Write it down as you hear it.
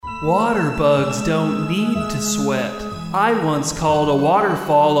Water bugs don't need to sweat. I once called a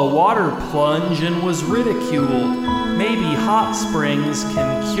waterfall a water plunge and was ridiculed. Maybe hot springs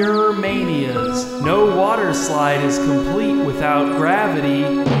can cure manias. No water slide is complete without gravity.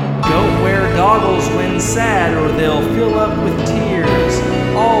 Don't wear goggles when sad or they'll fill up with tears.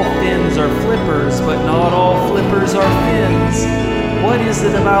 All fins are flippers, but not all flippers are fins. What is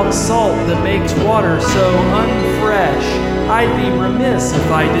it about salt that makes water so unfresh? I'd be remiss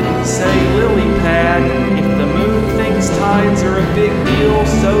if I didn't say lily pad. If the moon thinks tides are a big deal,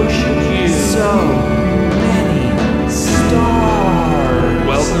 so should you. So many stars.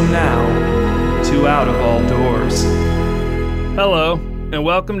 Welcome now to Out of All Doors. Hello, and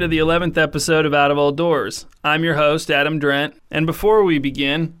welcome to the 11th episode of Out of All Doors. I'm your host, Adam Drent, and before we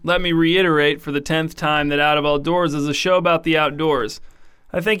begin, let me reiterate for the 10th time that Out of All Doors is a show about the outdoors.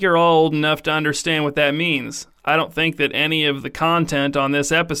 I think you're all old enough to understand what that means. I don't think that any of the content on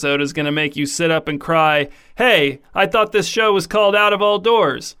this episode is going to make you sit up and cry, "Hey, I thought this show was called Out of All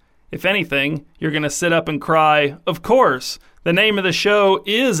Doors." If anything, you're going to sit up and cry, "Of course, the name of the show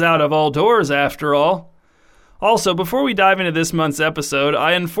is Out of All Doors after all." Also, before we dive into this month's episode,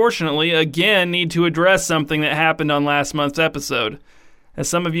 I unfortunately again need to address something that happened on last month's episode. As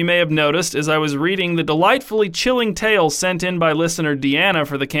some of you may have noticed, as I was reading the delightfully chilling tales sent in by listener Deanna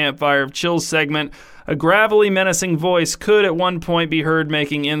for the Campfire of Chills segment, a gravelly, menacing voice could at one point be heard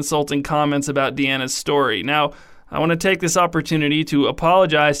making insulting comments about Deanna's story. Now, I want to take this opportunity to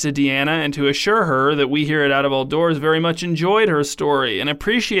apologize to Deanna and to assure her that we here at Out of All Doors very much enjoyed her story and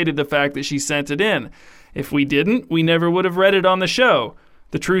appreciated the fact that she sent it in. If we didn't, we never would have read it on the show.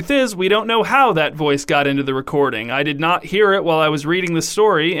 The truth is, we don't know how that voice got into the recording. I did not hear it while I was reading the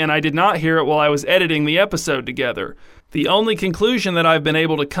story, and I did not hear it while I was editing the episode together. The only conclusion that I've been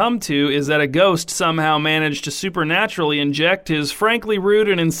able to come to is that a ghost somehow managed to supernaturally inject his frankly rude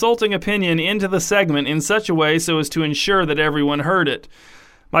and insulting opinion into the segment in such a way so as to ensure that everyone heard it.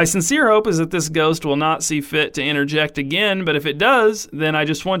 My sincere hope is that this ghost will not see fit to interject again, but if it does, then I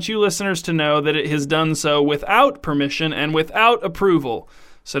just want you listeners to know that it has done so without permission and without approval.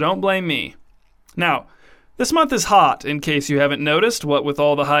 So don't blame me. Now, this month is hot, in case you haven't noticed, what with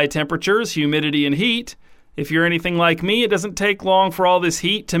all the high temperatures, humidity, and heat. If you're anything like me, it doesn't take long for all this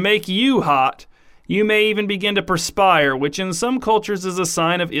heat to make you hot. You may even begin to perspire, which in some cultures is a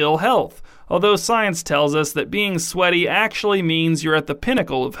sign of ill health, although science tells us that being sweaty actually means you're at the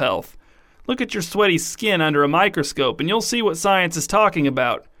pinnacle of health. Look at your sweaty skin under a microscope and you'll see what science is talking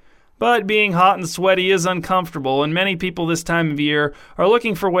about. But being hot and sweaty is uncomfortable, and many people this time of year are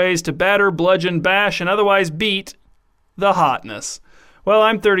looking for ways to batter, bludgeon, bash, and otherwise beat the hotness. Well,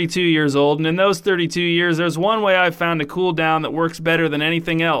 I'm 32 years old, and in those 32 years, there's one way I've found to cool down that works better than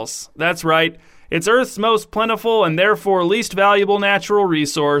anything else. That's right, it's Earth's most plentiful and therefore least valuable natural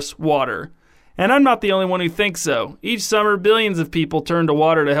resource, water. And I'm not the only one who thinks so. Each summer, billions of people turn to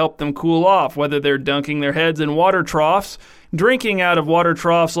water to help them cool off, whether they're dunking their heads in water troughs, drinking out of water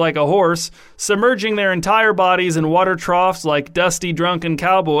troughs like a horse, submerging their entire bodies in water troughs like dusty, drunken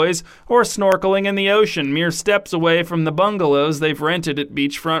cowboys, or snorkeling in the ocean mere steps away from the bungalows they've rented at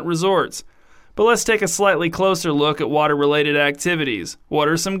beachfront resorts. But let's take a slightly closer look at water-related activities. What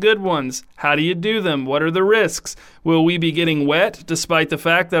are some good ones? How do you do them? What are the risks? Will we be getting wet, despite the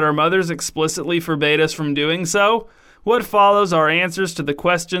fact that our mothers explicitly forbade us from doing so? What follows are answers to the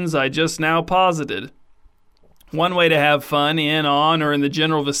questions I just now posited. One way to have fun in, on, or in the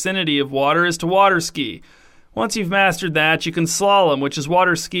general vicinity of water is to water ski. Once you've mastered that, you can slalom, which is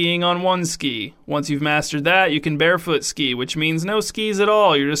water skiing on one ski. Once you've mastered that, you can barefoot ski, which means no skis at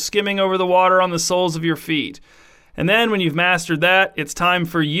all. You're just skimming over the water on the soles of your feet. And then when you've mastered that, it's time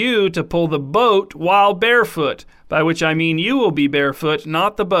for you to pull the boat while barefoot, by which I mean you will be barefoot,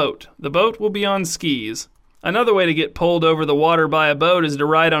 not the boat. The boat will be on skis. Another way to get pulled over the water by a boat is to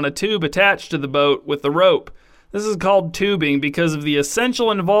ride on a tube attached to the boat with the rope. This is called tubing because of the essential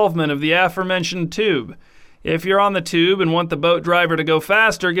involvement of the aforementioned tube. If you're on the tube and want the boat driver to go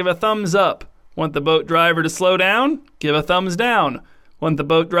faster, give a thumbs up. Want the boat driver to slow down? Give a thumbs down. Want the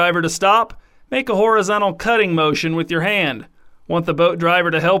boat driver to stop? Make a horizontal cutting motion with your hand. Want the boat driver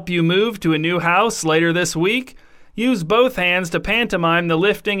to help you move to a new house later this week? Use both hands to pantomime the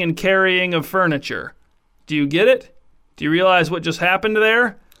lifting and carrying of furniture. Do you get it? Do you realize what just happened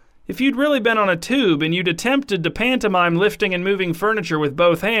there? If you'd really been on a tube and you'd attempted to pantomime lifting and moving furniture with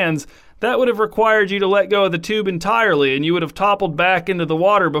both hands, that would have required you to let go of the tube entirely and you would have toppled back into the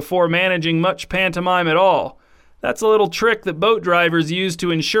water before managing much pantomime at all. That's a little trick that boat drivers use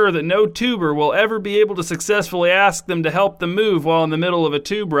to ensure that no tuber will ever be able to successfully ask them to help them move while in the middle of a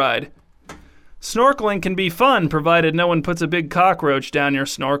tube ride. Snorkeling can be fun provided no one puts a big cockroach down your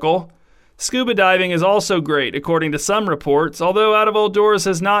snorkel. Scuba diving is also great, according to some reports, although Out of Old Doors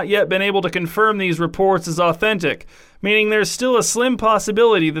has not yet been able to confirm these reports as authentic, meaning there's still a slim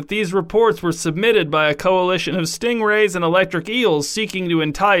possibility that these reports were submitted by a coalition of stingrays and electric eels seeking to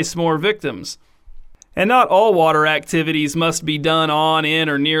entice more victims. And not all water activities must be done on, in,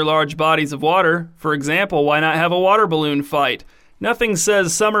 or near large bodies of water. For example, why not have a water balloon fight? Nothing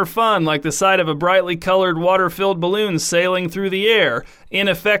says summer fun like the sight of a brightly colored water-filled balloon sailing through the air,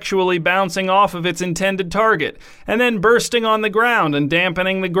 ineffectually bouncing off of its intended target, and then bursting on the ground and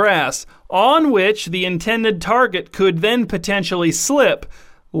dampening the grass, on which the intended target could then potentially slip,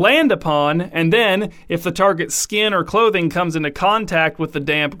 land upon, and then, if the target's skin or clothing comes into contact with the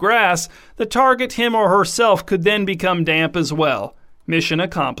damp grass, the target, him or herself, could then become damp as well. Mission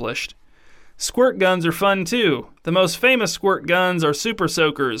accomplished. Squirt guns are fun too. The most famous squirt guns are Super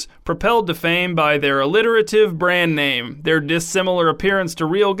Soakers, propelled to fame by their alliterative brand name, their dissimilar appearance to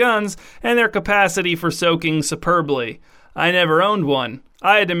real guns, and their capacity for soaking superbly. I never owned one.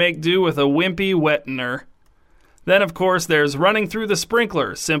 I had to make do with a wimpy wettener. Then, of course, there's running through the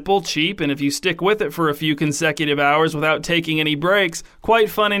sprinkler. Simple, cheap, and if you stick with it for a few consecutive hours without taking any breaks, quite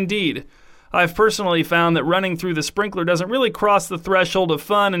fun indeed. I've personally found that running through the sprinkler doesn't really cross the threshold of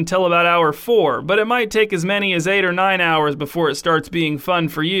fun until about hour 4, but it might take as many as 8 or 9 hours before it starts being fun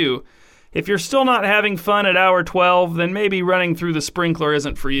for you. If you're still not having fun at hour 12, then maybe running through the sprinkler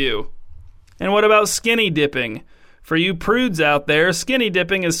isn't for you. And what about skinny dipping? For you prudes out there, skinny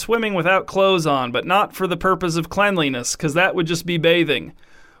dipping is swimming without clothes on, but not for the purpose of cleanliness, because that would just be bathing.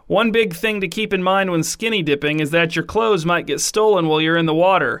 One big thing to keep in mind when skinny dipping is that your clothes might get stolen while you're in the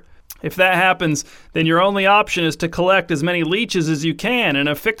water. If that happens, then your only option is to collect as many leeches as you can and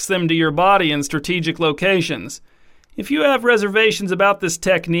affix them to your body in strategic locations. If you have reservations about this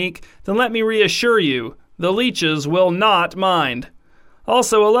technique, then let me reassure you, the leeches will not mind.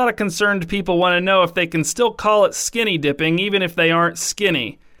 Also, a lot of concerned people want to know if they can still call it skinny dipping even if they aren't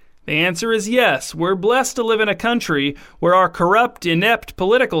skinny. The answer is yes. We're blessed to live in a country where our corrupt, inept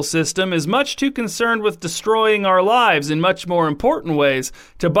political system is much too concerned with destroying our lives in much more important ways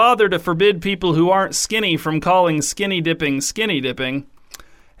to bother to forbid people who aren't skinny from calling skinny dipping skinny dipping.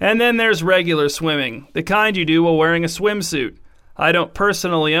 And then there's regular swimming, the kind you do while wearing a swimsuit. I don't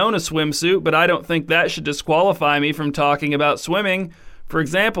personally own a swimsuit, but I don't think that should disqualify me from talking about swimming. For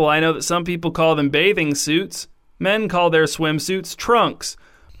example, I know that some people call them bathing suits. Men call their swimsuits trunks.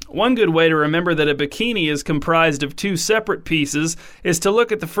 One good way to remember that a bikini is comprised of 2 separate pieces is to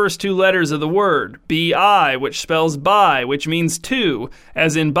look at the first 2 letters of the word, B-I, which spells bi, which means 2,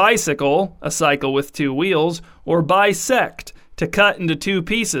 as in bicycle, a cycle with 2 wheels, or bisect, to cut into 2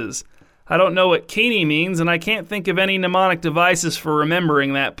 pieces. I don't know what kini means, and I can't think of any mnemonic devices for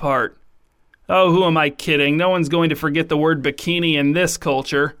remembering that part. Oh, who am I kidding? No one's going to forget the word bikini in this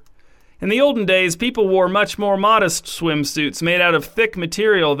culture. In the olden days, people wore much more modest swimsuits made out of thick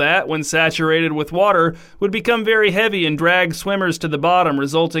material that, when saturated with water, would become very heavy and drag swimmers to the bottom,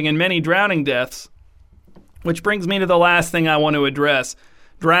 resulting in many drowning deaths. Which brings me to the last thing I want to address,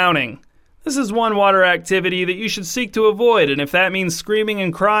 drowning. This is one water activity that you should seek to avoid, and if that means screaming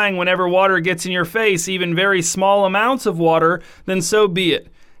and crying whenever water gets in your face, even very small amounts of water, then so be it.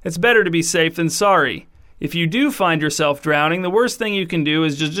 It's better to be safe than sorry. If you do find yourself drowning, the worst thing you can do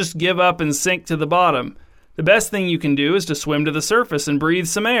is just give up and sink to the bottom. The best thing you can do is to swim to the surface and breathe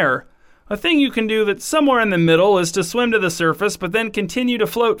some air. A thing you can do that's somewhere in the middle is to swim to the surface but then continue to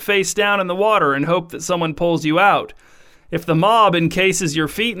float face down in the water and hope that someone pulls you out. If the mob encases your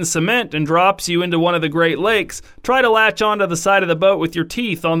feet in cement and drops you into one of the Great Lakes, try to latch onto the side of the boat with your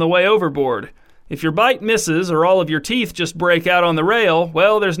teeth on the way overboard. If your bite misses or all of your teeth just break out on the rail,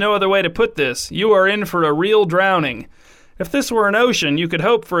 well, there's no other way to put this. You are in for a real drowning. If this were an ocean, you could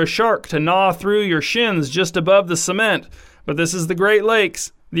hope for a shark to gnaw through your shins just above the cement. But this is the Great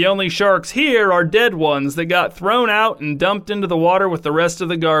Lakes. The only sharks here are dead ones that got thrown out and dumped into the water with the rest of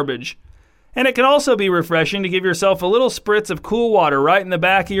the garbage. And it can also be refreshing to give yourself a little spritz of cool water right in the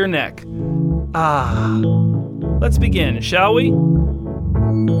back of your neck. Ah. Let's begin, shall we?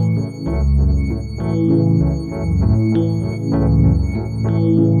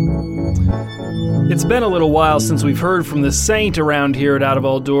 It's been a little while since we've heard from the saint around here at Out of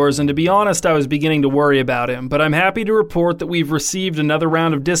All Doors, and to be honest, I was beginning to worry about him, but I'm happy to report that we've received another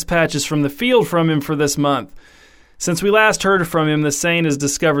round of dispatches from the field from him for this month. Since we last heard from him, the saint has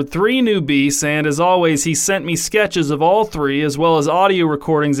discovered 3 new beasts, and as always, he sent me sketches of all 3, as well as audio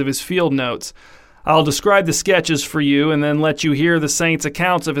recordings of his field notes. I'll describe the sketches for you, and then let you hear the saint's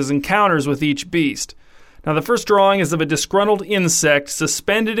accounts of his encounters with each beast. Now, the first drawing is of a disgruntled insect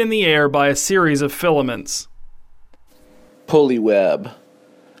suspended in the air by a series of filaments. Pulley web.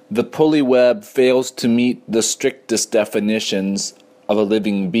 The pulley web fails to meet the strictest definitions of a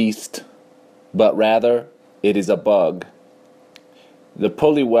living beast, but rather it is a bug. The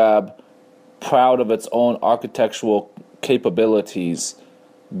pulley web, proud of its own architectural capabilities,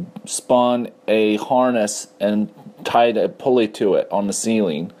 spun a harness and tied a pulley to it on the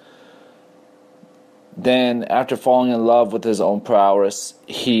ceiling. Then, after falling in love with his own prowess,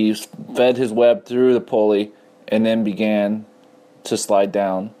 he fed his web through the pulley and then began to slide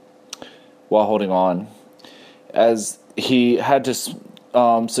down while holding on. As he had to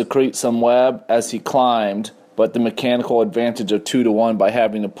secrete some web as he climbed, but the mechanical advantage of 2-to-1 by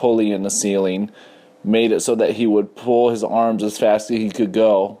having a pulley in the ceiling made it so that he would pull his arms as fast as he could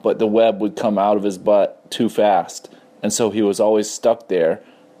go, but the web would come out of his butt too fast. And so he was always stuck there,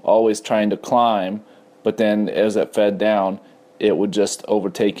 always trying to climb, but then as it fed down, it would just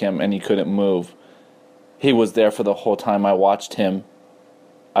overtake him and he couldn't move. He was there for the whole time I watched him.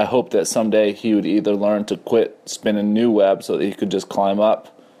 I hoped that someday he would either learn to quit spinning new web so that he could just climb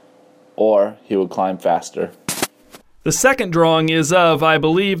up, or he would climb faster. The second drawing is of, I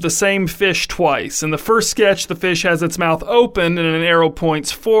believe, the same fish twice. In the first sketch, the fish has its mouth open and an arrow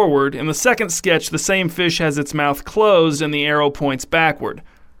points forward. In the second sketch, the same fish has its mouth closed and the arrow points backward.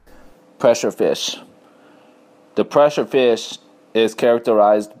 Pressure fish. The pressure fish is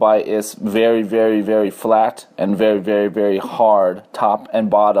characterized by its very, very, very flat and very, very, very hard top and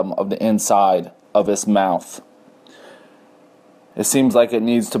bottom of the inside of its mouth. It seems like it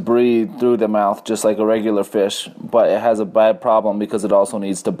needs to breathe through the mouth just like a regular fish, but it has a bad problem because it also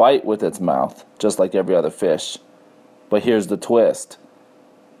needs to bite with its mouth, just like every other fish. But here's the twist.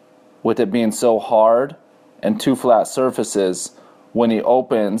 With it being so hard and two flat surfaces, when he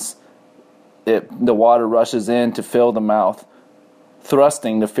opens, the water rushes in to fill the mouth,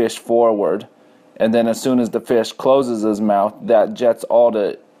 thrusting the fish forward. And then as soon as the fish closes his mouth, that jets all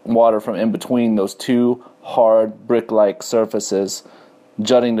the water from in between those two hard brick-like surfaces,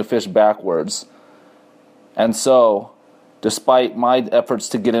 jutting the fish backwards. And so, despite my efforts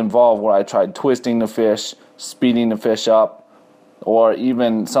to get involved, where I tried twisting the fish, speeding the fish up, or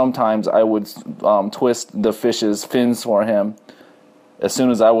even sometimes I would twist the fish's fins for him, as soon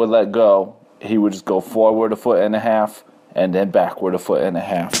as I would let go, he would just go forward 1.5 feet and then backward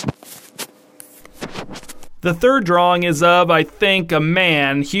 1.5 feet. The third drawing is of, I think, a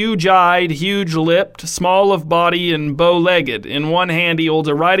man, huge-eyed, huge-lipped, small of body, and bow-legged. In one hand he holds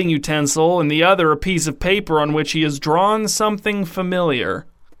a writing utensil, in the other a piece of paper on which he has drawn something familiar.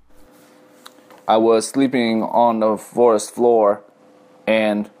 I was sleeping on the forest floor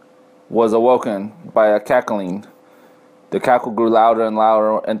and was awoken by a cackling. The cackle grew louder and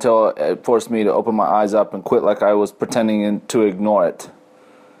louder until it forced me to open my eyes up and quit like I was pretending to ignore it,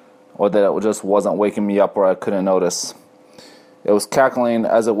 or that it just wasn't waking me up or I couldn't notice. It was cackling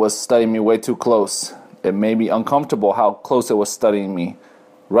as it was studying me way too close. It made me uncomfortable how close it was studying me,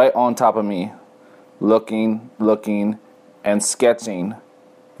 right on top of me, looking, and sketching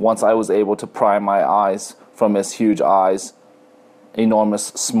once I was able to pry my eyes from its huge eyes, enormous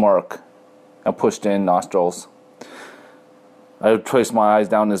smirk, and pushed in nostrils. I traced my eyes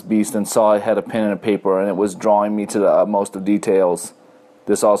down this beast and saw it had a pen and a paper, and it was drawing me to the utmost of details.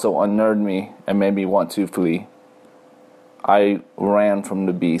 This also unnerved me and made me want to flee. I ran from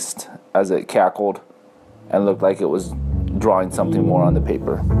the beast as it cackled and looked like it was drawing something more on the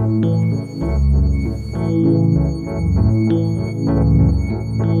paper.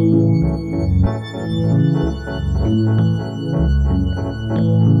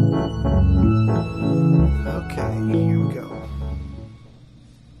 Okay, here we go.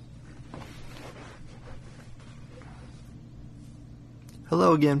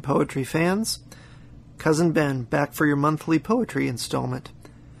 Hello again, poetry fans. Cousin Ben, back for your monthly poetry installment.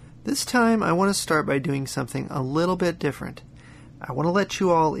 This time I want to start by doing something a little bit different. I want to let you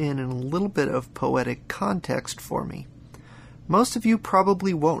all in a little bit of poetic context for me. Most of you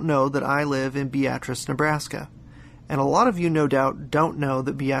probably won't know that I live in Beatrice, Nebraska. And a lot of you no doubt don't know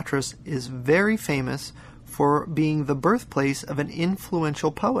that Beatrice is very famous for being the birthplace of an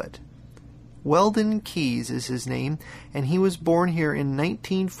influential poet. Weldon Keys is his name, and he was born here in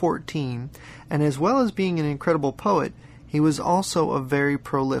 1914, and as well as being an incredible poet, he was also a very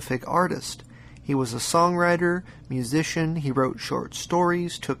prolific artist. He was a songwriter, musician, he wrote short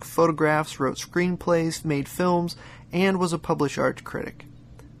stories, took photographs, wrote screenplays, made films, and was a published art critic.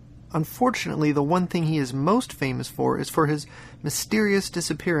 Unfortunately, the one thing he is most famous for is for his mysterious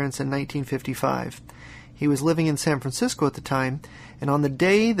disappearance in 1955. He was living in San Francisco at the time, and on the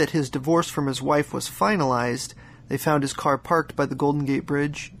day that his divorce from his wife was finalized, they found his car parked by the Golden Gate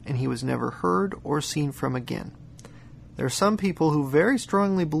Bridge, and he was never heard or seen from again. There are some people who very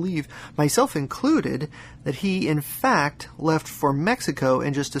strongly believe, myself included, that he in fact left for Mexico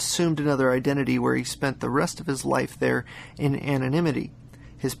and just assumed another identity where he spent the rest of his life there in anonymity.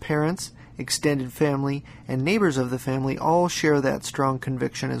 His parents, extended family, and neighbors of the family all share that strong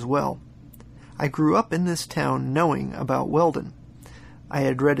conviction as well. I grew up in this town knowing about Weldon. I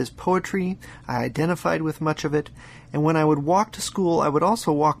had read his poetry, I identified with much of it, and when I would walk to school, I would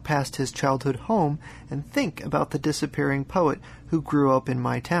also walk past his childhood home and think about the disappearing poet who grew up in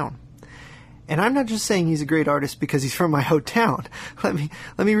my town. And I'm not just saying he's a great artist because he's from my hometown. Let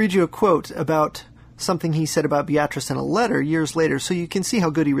me read you a quote about something he said about Beatrice in a letter years later so you can see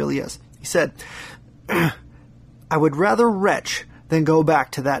how good he really is. He said, "I would rather retch than go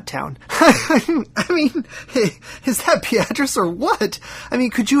back to that town." I mean, hey, is that Beatrice or what? I mean,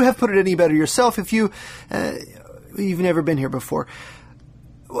 could you have put it any better yourself if you've never been here before?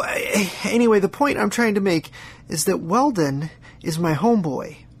 Anyway, the point I'm trying to make is that Weldon is my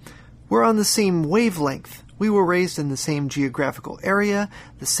homeboy. We're on the same wavelength. We were raised in the same geographical area,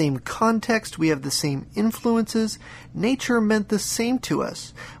 the same context, we have the same influences. Nature meant the same to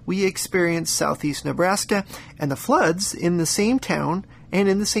us. We experienced southeast Nebraska and the floods in the same town and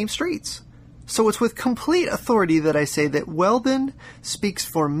in the same streets. So it's with complete authority that I say that Weldon speaks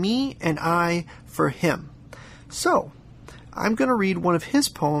for me and I for him. So, I'm going to read one of his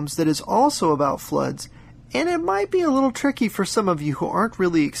poems that is also about floods, and it might be a little tricky for some of you who aren't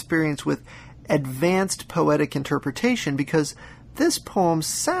really experienced with advanced poetic interpretation because this poem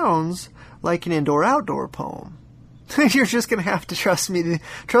sounds like an indoor-outdoor poem. You're just going to have to trust me,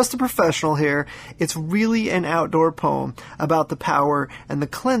 trust a professional here. It's really an outdoor poem about the power and the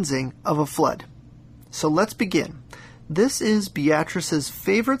cleansing of a flood. So let's begin. This is Beatrice's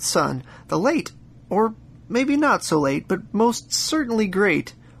favorite son, the late, or maybe not so late, but most certainly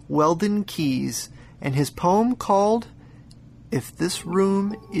great, Weldon Keys, and his poem called If This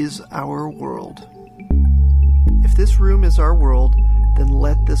Room Is Our World. If this room is our world, then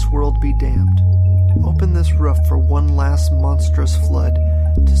let this world be damned. Open this roof for one last monstrous flood,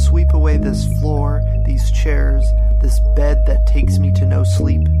 to sweep away this floor, these chairs, this bed that takes me to no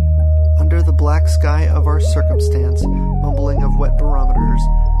sleep. Under the black sky of our circumstance, mumbling of wet barometers,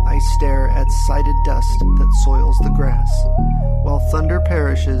 I stare at sided dust that soils the grass. While thunder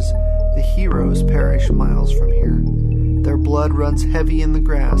perishes, the heroes perish miles from here. Their blood runs heavy in the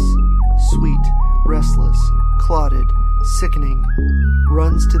grass, sweet, restless, clotted, sickening,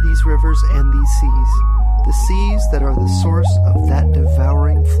 runs to these rivers and these seas, the seas that are the source of that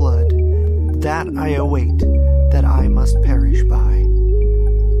devouring flood. That I await, that I must perish by.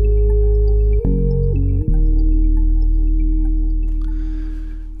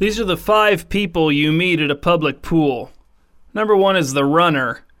 These are the 5 people you meet at a public pool. Number 1 is the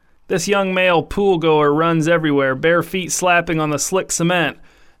runner. This young male pool goer runs everywhere, bare feet slapping on the slick cement.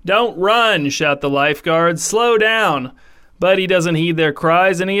 "Don't run," shout the lifeguards. "Slow down." But he doesn't heed their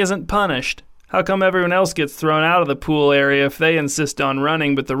cries, and he isn't punished. How come everyone else gets thrown out of the pool area if they insist on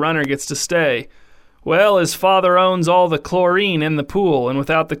running, but the runner gets to stay? Well, his father owns all the chlorine in the pool, and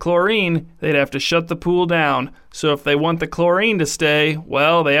without the chlorine, they'd have to shut the pool down. So if they want the chlorine to stay,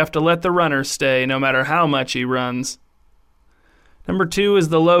 well, they have to let the runner stay, no matter how much he runs. Number 2 is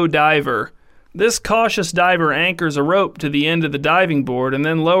the low diver. This cautious diver anchors a rope to the end of the diving board and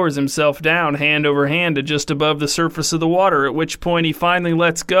then lowers himself down hand over hand to just above the surface of the water, at which point he finally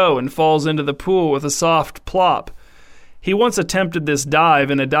lets go and falls into the pool with a soft plop. He once attempted this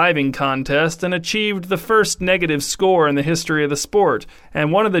dive in a diving contest and achieved the first negative score in the history of the sport,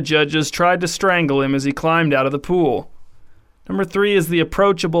 and one of the judges tried to strangle him as he climbed out of the pool. Number 3 is the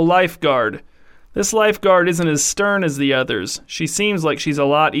approachable lifeguard. This lifeguard isn't as stern as the others. She seems like she's a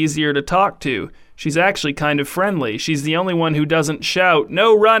lot easier to talk to. She's actually kind of friendly. She's the only one who doesn't shout,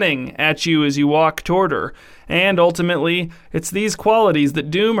 "No running," at you as you walk toward her. And ultimately, it's these qualities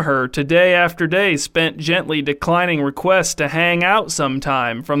that doom her to day after day spent gently declining requests to hang out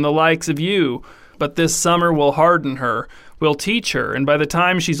sometime from the likes of you. But this summer will harden her, will teach her, and by the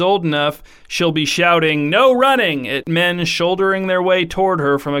time she's old enough, she'll be shouting, "No running!" at men shouldering their way toward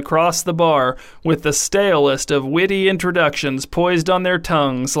her from across the bar, with the stalest of witty introductions poised on their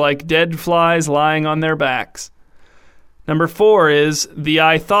tongues like dead flies lying on their backs. Number 4 is the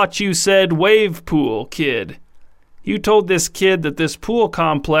 "I thought you said wave pool" kid. You told this kid that this pool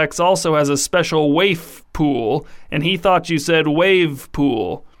complex also has a special waif pool, and he thought you said wave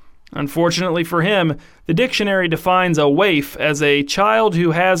pool. Unfortunately for him, the dictionary defines a waif as a child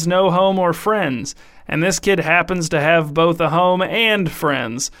who has no home or friends, And this kid happens to have both a home and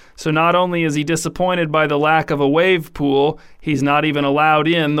friends. So not only is he disappointed by the lack of a wave pool, he's not even allowed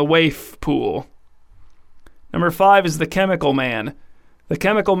in the waif pool. Number 5 is the chemical man. The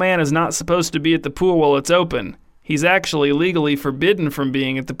chemical man is not supposed to be at the pool while it's open. He's actually legally forbidden from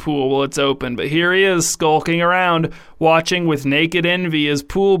being at the pool while it's open, but here he is skulking around, watching with naked envy as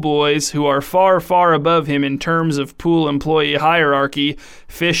pool boys, who are far, far above him in terms of pool employee hierarchy,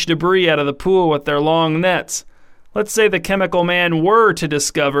 fish debris out of the pool with their long nets. Let's say the chemical man were to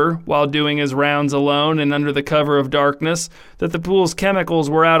discover, while doing his rounds alone and under the cover of darkness, that the pool's chemicals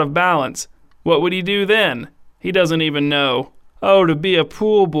were out of balance. What would he do then? He doesn't even know. Oh, to be a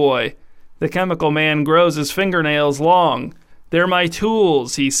pool boy. The chemical man grows his fingernails long. They're my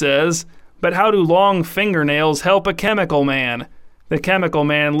tools, he says. But how do long fingernails help a chemical man? The chemical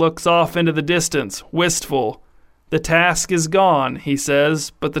man looks off into the distance, wistful. The task is gone, he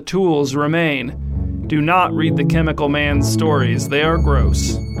says, but the tools remain. Do not read the chemical man's stories. They are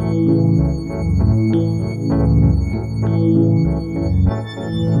gross.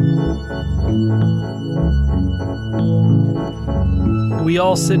 We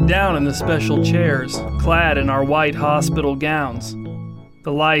all sit down in the special chairs, clad in our white hospital gowns.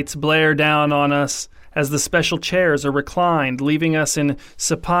 The lights blare down on us as the special chairs are reclined, leaving us in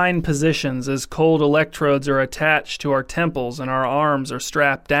supine positions as cold electrodes are attached to our temples and our arms are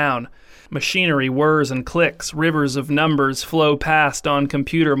strapped down. Machinery whirs and clicks, rivers of numbers flow past on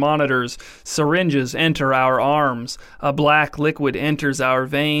computer monitors, syringes enter our arms, a black liquid enters our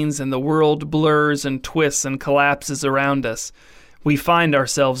veins, and the world blurs and twists and collapses around us. We find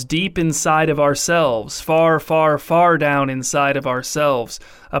ourselves deep inside of ourselves, far, far, far down inside of ourselves,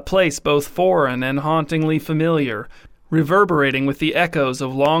 a place both foreign and hauntingly familiar, reverberating with the echoes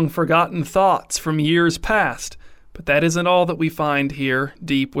of long-forgotten thoughts from years past. But that isn't all that we find here,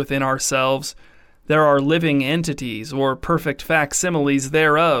 deep within ourselves. There are living entities, or perfect facsimiles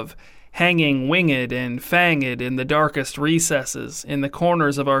thereof, hanging winged and fanged in the darkest recesses, in the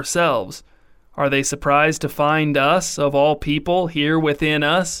corners of ourselves. Are they surprised to find us, of all people, here within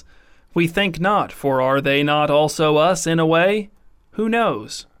us? We think not, for are they not also us in a way? Who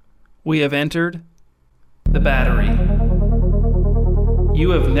knows? We have entered the battery. You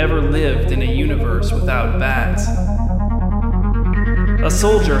have never lived in a universe without bats. A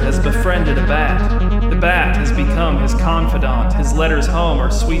soldier has befriended a bat. The bat has become his confidant. His letters home are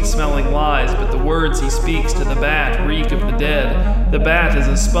sweet-smelling lies, but the words he speaks to the bat reek of the dead. The bat is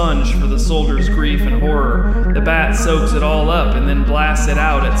a sponge for the soldier's grief and horror. The bat soaks it all up and then blasts it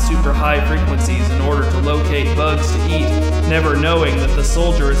out at super high frequencies in order to locate bugs to eat, never knowing that the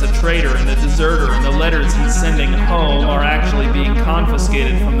soldier is a traitor and a deserter, and the letters he's sending home are actually being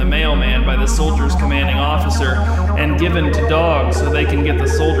confiscated from the mailman by the soldier's commanding officer and given to dogs so they can get the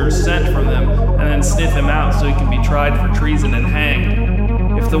soldier's scent from them and then sniff him out so he can be tried for treason and hanged.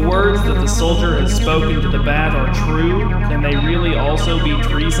 If the words that the soldier has spoken to the bat are true, can they really also be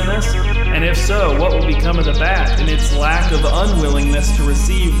treasonous? And if so, what will become of the bat in its lack of unwillingness to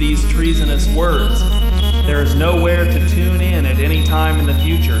receive these treasonous words? There is nowhere to tune in at any time in the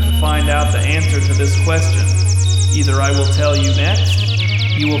future to find out the answer to this question. Either I will tell you next,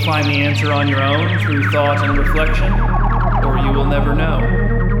 you will find the answer on your own through thought and reflection, or you will never know.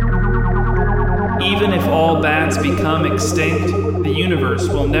 Even if all bats become extinct, the universe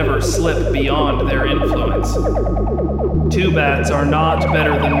will never slip beyond their influence. Two bats are not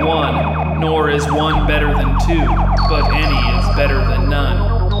better than one, nor is one better than two, but any is better than none.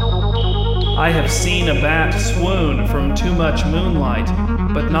 I have seen a bat swoon from too much moonlight,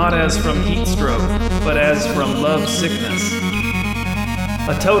 but not as from heat stroke, but as from love sickness.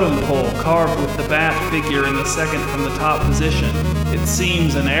 A totem pole carved with the bat figure in the second from the top position. It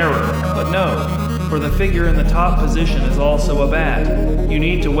seems an error, but no, for the figure in the top position is also a bat. You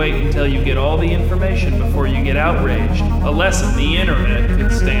need to wait until you get all the information before you get outraged, a lesson the internet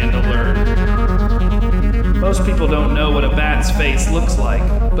could stand to learn. Most people don't know what a bat's face looks like,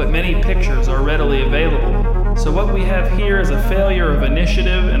 but many pictures are readily available. So what we have here is a failure of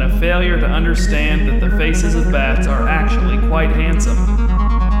initiative and a failure to understand that the faces of bats are actually quite handsome.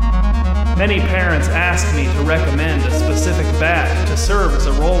 Many parents ask me to recommend a specific bat to serve as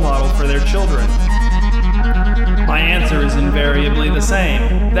a role model for their children. My answer is invariably the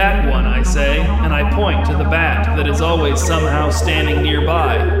same. That one, I say, and I point to the bat that is always somehow standing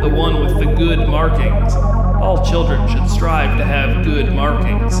nearby, the one with the good markings. All children should strive to have good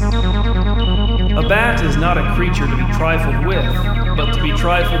markings. A bat is not a creature to be trifled with, but to be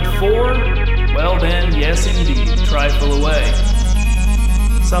trifled for? Well then, yes indeed, trifle away.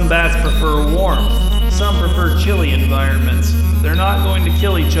 Some bats prefer warmth, some prefer chilly environments. They're not going to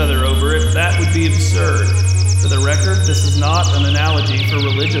kill each other over it. That would be absurd. For the record, this is not an analogy for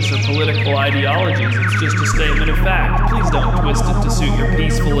religious or political ideologies. It's just a statement of fact. Please don't twist it to suit your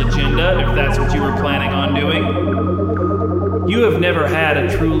peaceful agenda, if that's what you were planning on doing. You have never had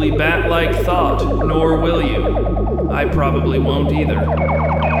a truly bat-like thought, nor will you. I probably won't either.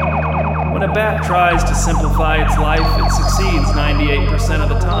 When a bat tries to simplify its life, it succeeds 98% of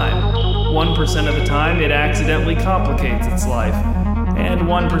the time. 1% of the time, it accidentally complicates its life. And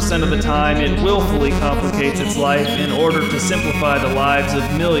 1% of the time, it willfully complicates its life in order to simplify the lives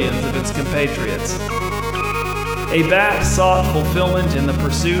of millions of its compatriots. A bat sought fulfillment in the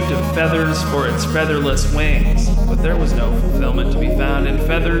pursuit of feathers for its featherless wings, but there was no fulfillment to be found in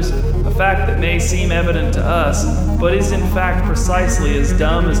feathers, a fact that may seem evident to us, but is in fact precisely as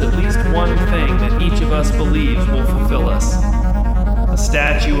dumb as at least one thing that each of us believes will fulfill us. A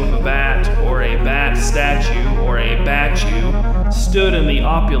statue of a bat, or a bat statue, or a batue, stood in the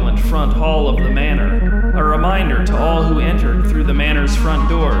opulent front hall of the manor, a reminder to all who entered through the manor's front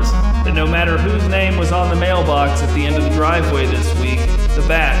doors that no matter whose name was on the mailbox at the end of the driveway this week, the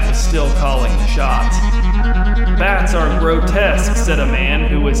bat was still calling the shots. Bats are grotesque, said a man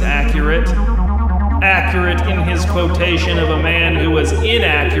who was accurate. Accurate in his quotation of a man who was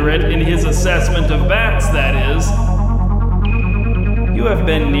inaccurate in his assessment of bats, that is. You have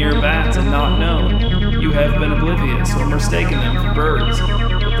been near bats and not known. You have been oblivious or mistaken them for birds.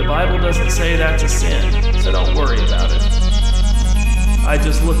 But the Bible doesn't say that's a sin, so don't worry about it. I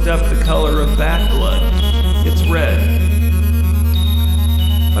just looked up the color of bat blood. It's red.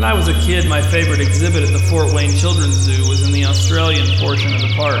 When I was a kid, my favorite exhibit at the Fort Wayne Children's Zoo was in the Australian portion of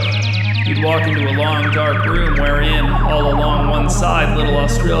the park. You'd walk into a long, dark room wherein, all along one side, little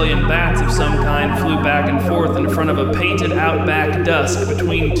Australian bats of some kind flew back and forth in front of a painted outback dusk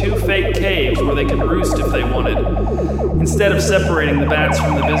between two fake caves where they could roost if they wanted. Instead of separating the bats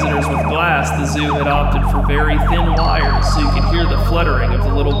from the visitors with glass, the zoo had opted for very thin wires so you could hear the fluttering of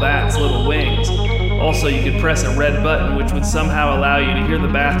the little bats' little wings. Also, you could press a red button which would somehow allow you to hear the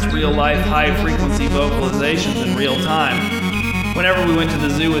bats' real-life, high-frequency vocalizations in real time. Whenever we went to the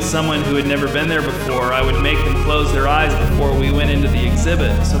zoo with someone who had never been there before, I would make them close their eyes before we went into the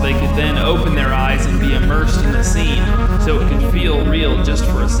exhibit so they could then open their eyes and be immersed in the scene so it could feel real just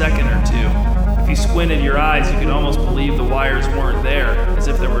for a second or two. If you squinted your eyes, you could almost believe the wires weren't there, as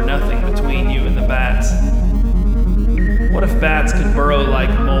if there were nothing between you and the bats. What if bats could burrow like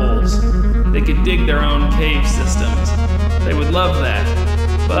moles? They could dig their own cave systems. They would love that.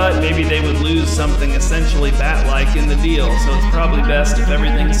 But maybe they would lose something essentially bat-like in the deal, so it's probably best if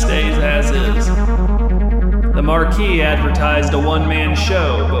everything stays as is. The marquee advertised a one-man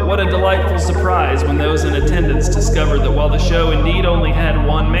show, but what a delightful surprise when those in attendance discovered that while the show indeed only had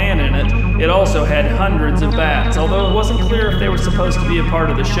one man in it, it also had hundreds of bats, although it wasn't clear if they were supposed to be a part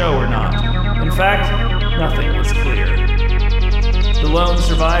of the show or not. In fact, nothing was clear. The lone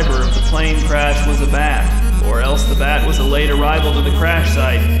survivor of the plane crash was a bat, or else the bat was a late arrival to the crash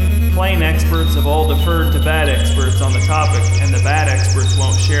site. Plane experts have all deferred to bat experts on the topic, and the bat experts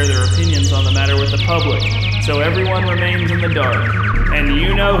won't share their opinions on the matter with the public, so everyone remains in the dark. And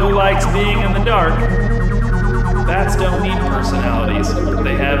you know who likes being in the dark. Bats don't need personalities, but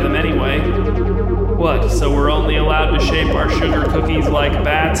they have them anyway. What, so we're only allowed to shape our sugar cookies like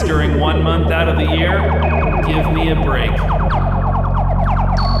bats during 1 month out of the year? Give me a break.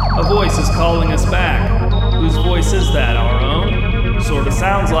 A voice is calling us back. Whose voice is that, our own? Sorta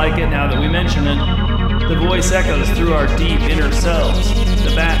sounds like it now that we mention it. The voice echoes through our deep inner selves.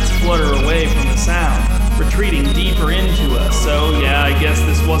 The bats flutter away from the sound, retreating deeper into us. So, yeah, I guess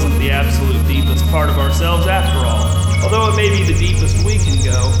this wasn't the absolute deepest part of ourselves after all. Although it may be the deepest we can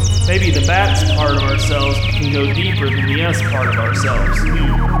go, maybe the bats part of ourselves can go deeper than the us part of ourselves.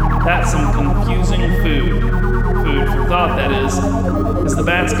 That's some confusing food. Food for thought, that is. As the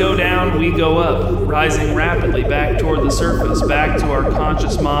bats go down, we go up, rising rapidly back toward the surface, back to our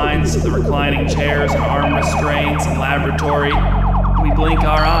conscious minds, the reclining chairs and arm restraints and laboratory. We blink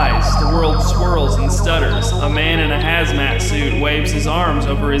our eyes, the world swirls and stutters. A man in a hazmat suit waves his arms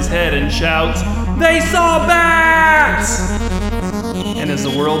over his head and shouts, "They saw bats!" And as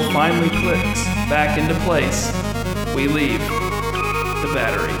the world finally clicks back into place, we leave the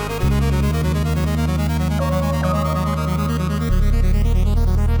battery.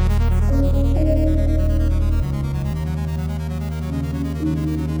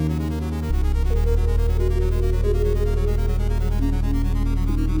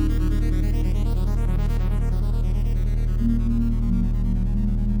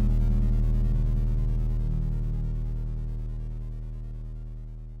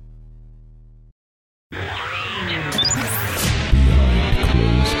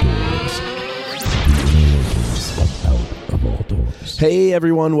 Hey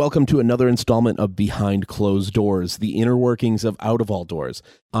everyone, welcome to another installment of Behind Closed Doors, the inner workings of Out of All Doors.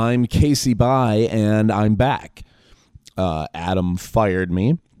 I'm Casey By, and I'm back. Adam fired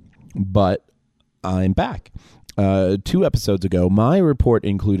me, but I'm back. 2 episodes ago, my report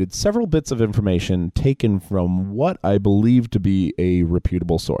included several bits of information taken from what I believe to be a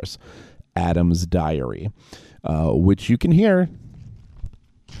reputable source, Adam's diary, which you can hear.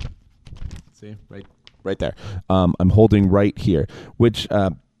 See, right there. I'm holding right here, which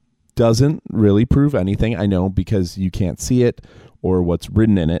doesn't really prove anything, I know, because you can't see it or what's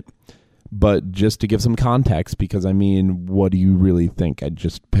written in it. But just to give some context, because, I mean, what do you really think? I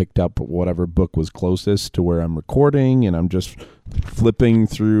just picked up whatever book was closest to where I'm recording, and I'm just flipping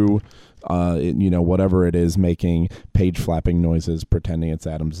through, whatever it is, making page flapping noises, pretending it's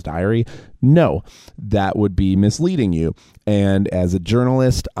Adam's diary. No, that would be misleading you. And as a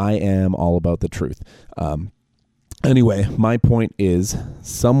journalist, I am all about the truth. Anyway, my point is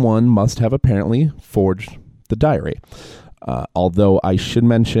someone must have apparently forged the diary. Although I should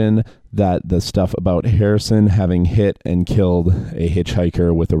mention that the stuff about Harrison having hit and killed a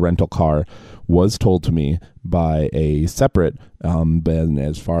hitchhiker with a rental car was told to me by a separate, and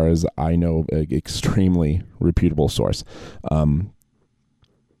as far as I know, extremely reputable source.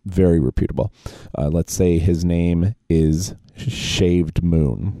 Very reputable. Let's say his name is Shaved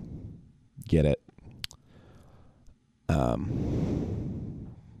Moon. Get it?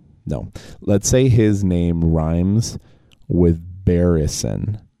 No. Let's say his name rhymes with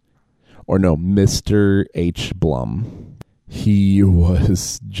Barrison. Or no, Mr. H. Blum. He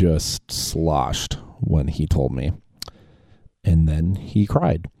was just sloshed when he told me. And then he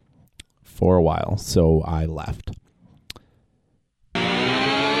cried for a while, so I left.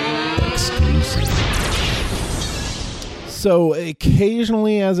 Exclusive. So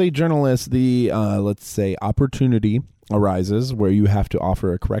occasionally as a journalist, the, let's say, opportunity arises where you have to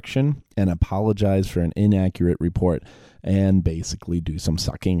offer a correction and apologize for an inaccurate report and basically do some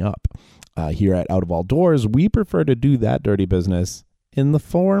sucking up. Here at Out of All Doors, we prefer to do that dirty business in the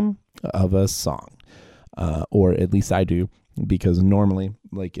form of a song. Or at least I do, because normally,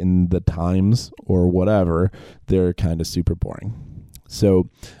 like in the Times or whatever, they're kind of super boring.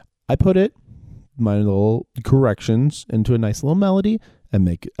 So I put my little corrections into a nice little melody and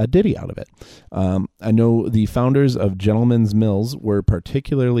make a ditty out of it. I know the founders of Gentleman's Mills were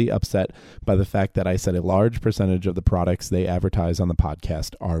particularly upset by the fact that I said a large percentage of the products they advertise on the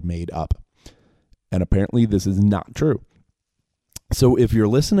podcast are made up. And apparently this is not true. So if you're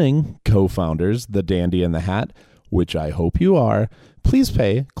listening, co-founders, the Dandy and the Hat, which I hope you are, please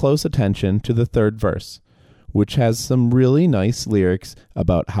pay close attention to the third verse, which has some really nice lyrics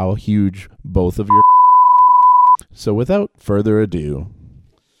about how huge both of your So without further ado,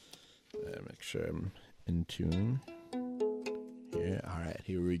 make sure I'm in tune. Yeah, all right,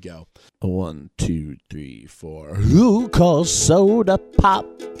 here we go. 1, 2, 3, 4. Who calls soda pop?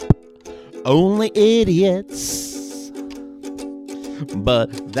 Only idiots.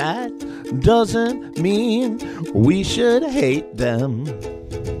 But that doesn't mean we should hate them.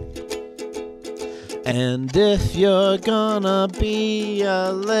 And if you're gonna be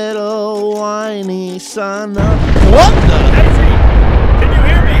a little whiny son of... What the? Casey! Can you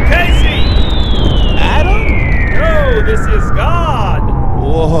hear me, Casey? Adam? No, this is God.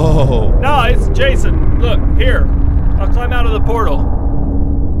 Whoa. No, it's Jason. Look, here. I'll climb out of the portal.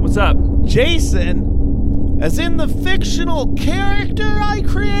 What's up? Jason? As in the fictional character I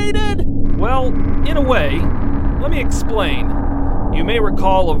created? Well, in a way. Let me explain. You may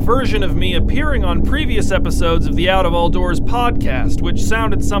recall a version of me appearing on previous episodes of the Out of All Doors podcast, which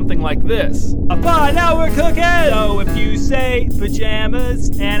sounded something like this. Now we're cooking! So if you say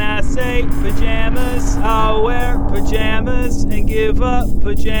pajamas, and I say pajamas, I'll wear pajamas and give up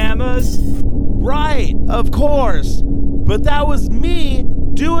pajamas. Right, of course. But that was me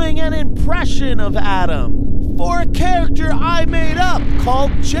doing an impression of Adam for a character I made up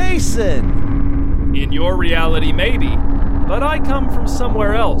called Jason. In your reality, maybe. But I come from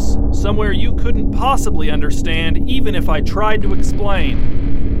somewhere else, somewhere you couldn't possibly understand even if I tried to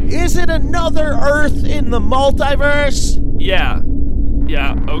explain. Is it another Earth in the multiverse? Yeah,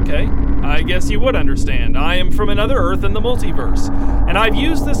 okay. I guess you would understand. I am from another Earth in the multiverse, and I've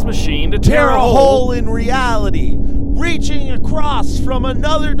used this machine to tear a hole in reality, reaching across from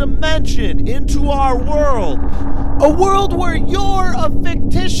another dimension into our world. A world where you're a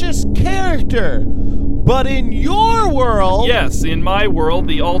fictitious character. But in your world... Yes, in my world,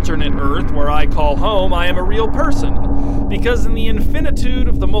 the alternate Earth where I call home, I am a real person. Because in the infinitude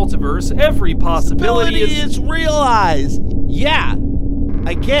of the multiverse, every possibility is realized. Yeah,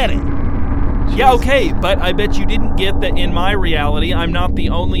 I get it. Yeah, okay, but I bet you didn't get that in my reality, I'm not the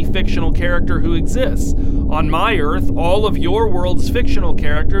only fictional character who exists. On my Earth, all of your world's fictional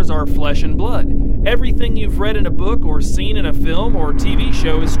characters are flesh and blood. Everything you've read in a book or seen in a film or TV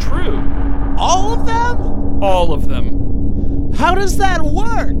show is true. All of them? All of them. How does that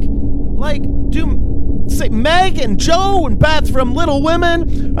work? Like, say Meg and Joe and Beth from Little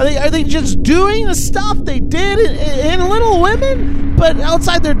Women, are they just doing the stuff they did in Little Women? But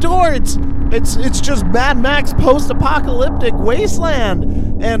outside their door, it's just Mad Max post-apocalyptic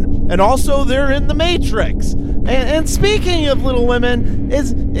wasteland, and also they're in the Matrix. And speaking of Little Women,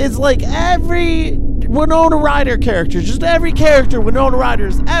 is like every Winona Ryder character, just every character Winona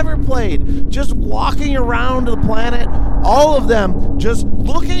Ryder's ever played, just walking around the planet, all of them just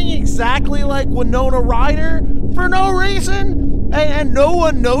looking exactly like Winona Ryder for no reason, and no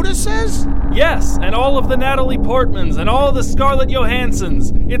one notices? Yes, and all of the Natalie Portmans and all the Scarlett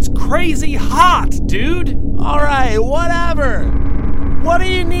Johanssons. It's crazy hot, dude. Alright, whatever. What do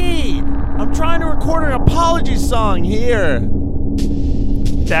you need? I'm trying to record an apology song here.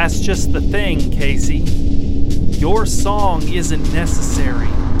 That's just the thing, Casey. Your song isn't necessary.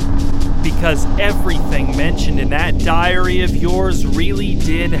 Because everything mentioned in that diary of yours really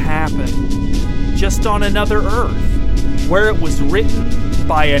did happen. Just on another Earth, where it was written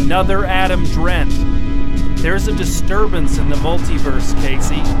by another Adam Drent. There's a disturbance in the multiverse,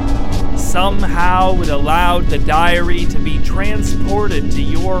 Casey. Somehow it allowed the diary to be transported to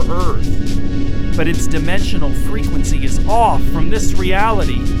your Earth. But its dimensional frequency is off from this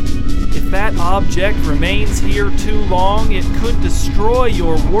reality. If that object remains here too long, it could destroy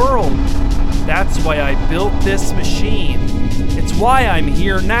your world. That's why I built this machine. It's why I'm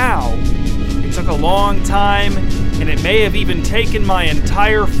here now. It took a long time, and it may have even taken my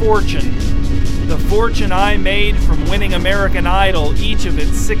entire fortune. The fortune I made from winning American Idol each of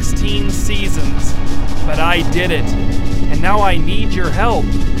its 16 seasons. But I did it, and now I need your help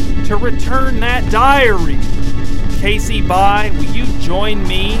to return that diary. Casey Bye, will you join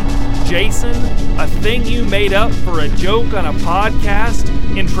me, Jason, a thing you made up for a joke on a podcast,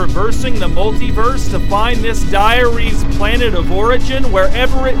 in traversing the multiverse to find this diary's planet of origin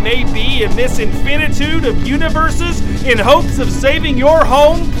wherever it may be in this infinitude of universes in hopes of saving your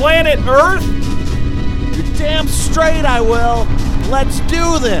home planet Earth? You're damn straight I will. Let's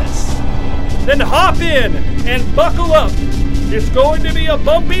do this. Then hop in and buckle up. It's going to be a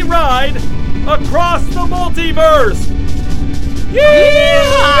bumpy ride across the multiverse.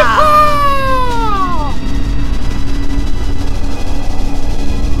 Yeehaw!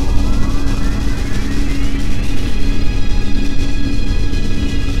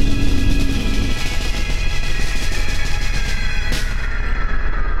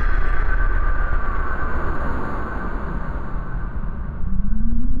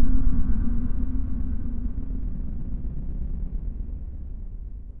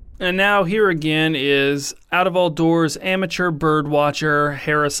 And now here again is Out of All Doors amateur bird watcher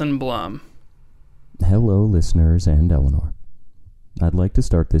Harrison Blum. Hello, listeners and Eleanor. I'd like to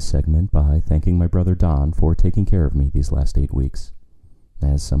start this segment by thanking my brother Don for taking care of me these last 8 weeks.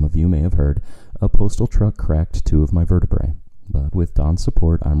 As some of you may have heard, a postal truck cracked 2 of my vertebrae, but with Don's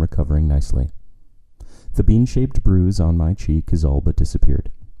support, I'm recovering nicely. The bean-shaped bruise on my cheek has all but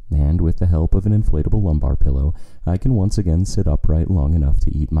disappeared, and with the help of an inflatable lumbar pillow, I can once again sit upright long enough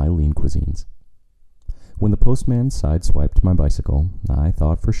to eat my lean cuisines. When the postman sideswiped my bicycle, I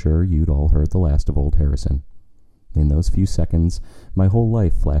thought for sure you'd all heard the last of old Harrison. In those few seconds, my whole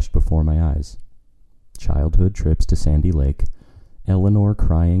life flashed before my eyes. Childhood trips to Sandy Lake, Eleanor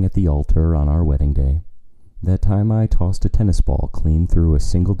crying at the altar on our wedding day, that time I tossed a tennis ball clean through a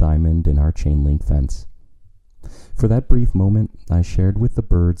single diamond in our chain-link fence. For that brief moment, I shared with the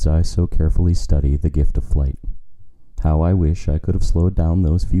birds I so carefully study the gift of flight. How I wish I could have slowed down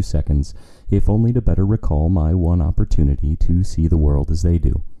those few seconds, if only to better recall my one opportunity to see the world as they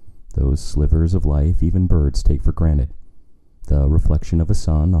do, those slivers of life even birds take for granted. The reflection of a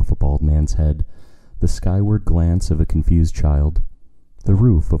sun off a bald man's head, the skyward glance of a confused child, the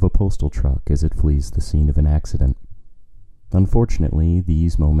roof of a postal truck as it flees the scene of an accident. Unfortunately,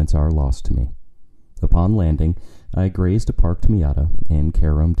 these moments are lost to me. Upon landing, I grazed a parked Miata and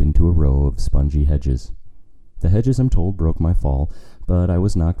caromed into a row of spongy hedges. The hedges, I'm told, broke my fall, but I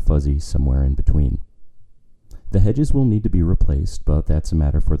was knocked fuzzy somewhere in between. The hedges will need to be replaced, but that's a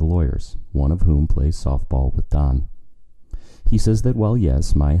matter for the lawyers, one of whom plays softball with Don. He says that while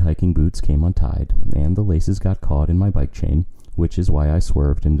yes, my hiking boots came untied, and the laces got caught in my bike chain, which is why I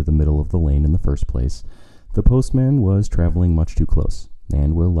swerved into the middle of the lane in the first place, the postman was traveling much too close,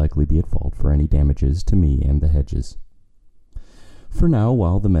 and will likely be at fault for any damages to me and the hedges. For now,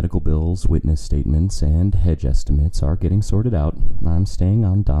 while the medical bills, witness statements, and hedge estimates are getting sorted out, I'm staying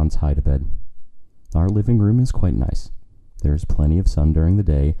on Don's hide-a-bed. Our living room is quite nice. There's plenty of sun during the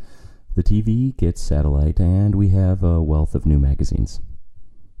day, the TV gets satellite, and we have a wealth of new magazines.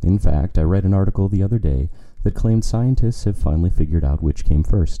 In fact, I read an article the other day that claimed scientists have finally figured out which came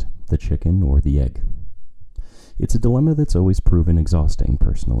first, the chicken or the egg. It's a dilemma that's always proven exhausting,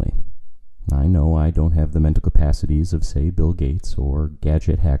 personally. I know I don't have the mental capacities of, say, Bill Gates or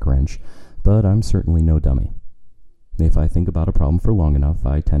Gadget Hackwrench, but I'm certainly no dummy. If I think about a problem for long enough,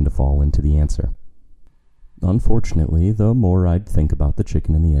 I tend to fall into the answer. Unfortunately, the more I'd think about the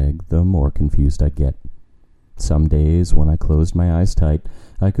chicken and the egg, the more confused I'd get. Some days, when I closed my eyes tight,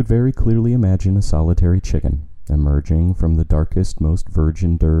 I could very clearly imagine a solitary chicken emerging from the darkest, most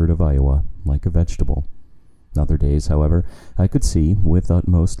virgin dirt of Iowa, like a vegetable. Other days, however, I could see, with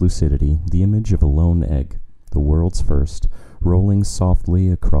utmost lucidity, the image of a lone egg, the world's first, rolling softly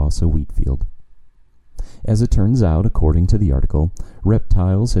across a wheat field. As it turns out, according to the article,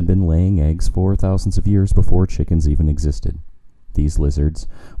 reptiles had been laying eggs for thousands of years before chickens even existed. These lizards,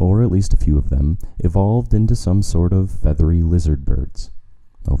 or at least a few of them, evolved into some sort of feathery lizard birds.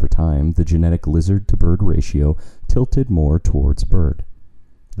 Over time, the genetic lizard-to-bird ratio tilted more towards bird.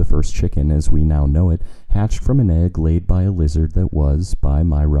 The first chicken, as we now know it, hatched from an egg laid by a lizard that was, by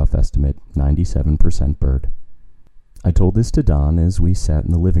my rough estimate, 97% bird. I told this to Don as we sat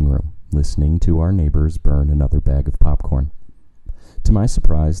in the living room, listening to our neighbors burn another bag of popcorn. To my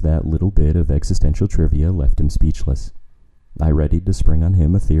surprise, that little bit of existential trivia left him speechless. I readied to spring on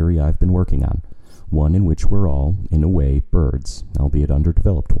him a theory I've been working on, one in which we're all, in a way, birds, albeit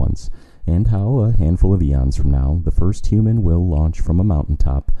underdeveloped ones, and how a handful of eons from now, the first human will launch from a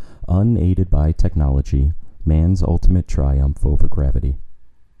mountaintop, unaided by technology, man's ultimate triumph over gravity.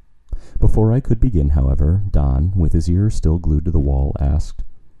 Before I could begin, however, Don, with his ear still glued to the wall, asked,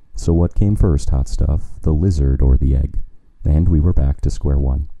 "So what came first, hot stuff, the lizard or the egg?" And we were back to square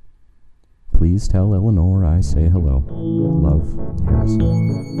one. Please tell Eleanor I say hello. Love, Harrison.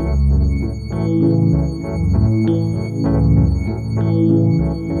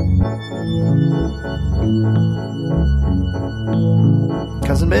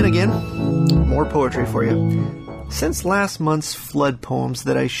 Cousin Ben again. More poetry for you. Since last month's flood poems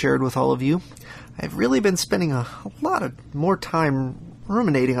that I shared with all of you, I've really been spending a lot of more time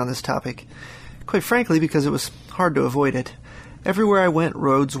ruminating on this topic. Quite frankly, because it was hard to avoid it. Everywhere I went,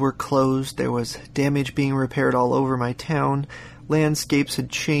 roads were closed, there was damage being repaired all over my town, landscapes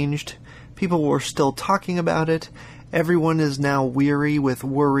had changed, people were still talking about it, everyone is now weary with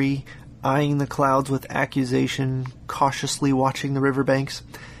worry, eyeing the clouds with accusation, cautiously watching the riverbanks.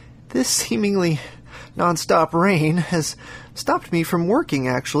 This seemingly non-stop rain has stopped me from working,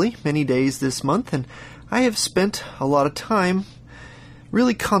 actually, many days this month, and I have spent a lot of time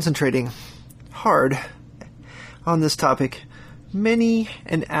really concentrating hard on this topic. Many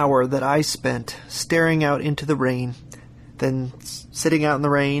an hour that I spent staring out into the rain, then sitting out in the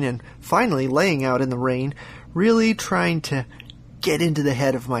rain, and finally laying out in the rain, really trying to get into the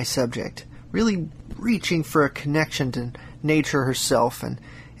head of my subject, really reaching for a connection to nature herself and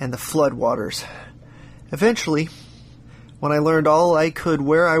the floodwaters. Eventually, when I learned all I could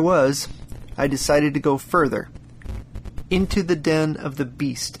where I was, I decided to go further, into the den of the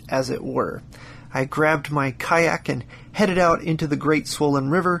beast, as it were. I grabbed my kayak and headed out into the great swollen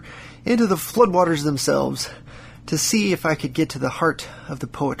river, into the floodwaters themselves, to see if I could get to the heart of the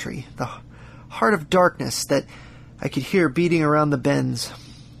poetry, the heart of darkness that I could hear beating around the bends,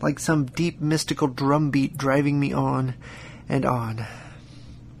 like some deep mystical drumbeat driving me on and on.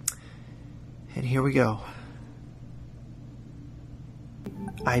 And here we go.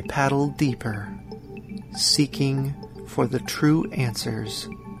 I paddled deeper, seeking for the true answers.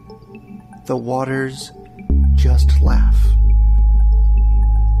 The waters just laugh.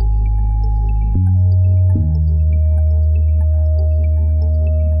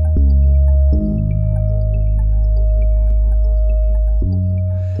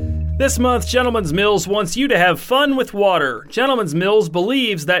 This month, Gentleman's Mills wants you to have fun with water. Gentleman's Mills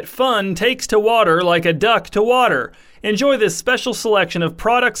believes that fun takes to water like a duck to water. Enjoy this special selection of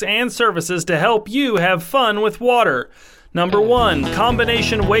products and services to help you have fun with water. Number 1,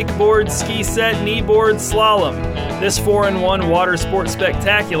 combination wakeboard, ski set, kneeboard, slalom. This 4-in-1 water sport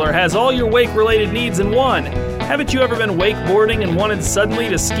spectacular has all your wake-related needs in one. Haven't you ever been wakeboarding and wanted suddenly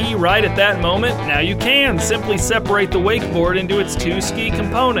to ski right at that moment? Now you can. Simply separate the wakeboard into its 2 ski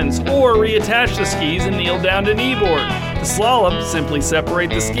components, or reattach the skis and kneel down to kneeboard. The slalom, simply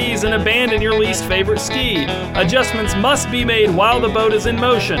separate the skis and abandon your least favorite ski. Adjustments must be made while the boat is in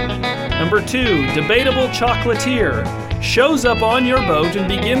motion. Number 2, debatable chocolatier. shows up on your boat and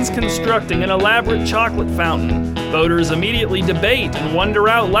begins constructing an elaborate chocolate fountain. Boaters immediately debate and wonder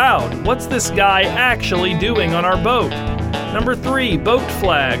out loud, what's this guy actually doing on our boat? Number 3, boat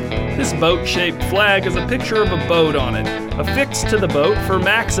flag. This boat-shaped flag is a picture of a boat on it. Affixed to the boat for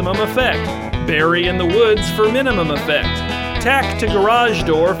maximum effect. Bury in the woods for minimum effect. Tack to garage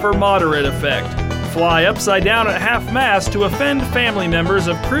door for moderate effect. Fly upside down at half-mast to offend family members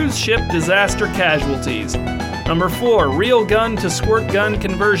of cruise ship disaster casualties. Number 4, reel gun to squirt gun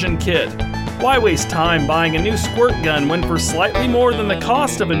conversion kit. Why waste time buying a new squirt gun when for slightly more than the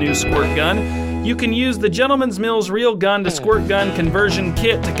cost of a new squirt gun, you can use the Gentleman's Mills reel gun to squirt gun conversion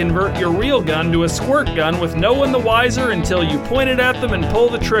kit to convert your reel gun to a squirt gun with no one the wiser until you point it at them and pull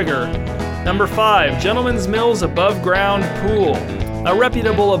the trigger. Number 5, Gentleman's Mills Above Ground Pool. A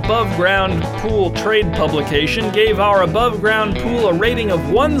reputable above-ground pool trade publication gave our above-ground pool a rating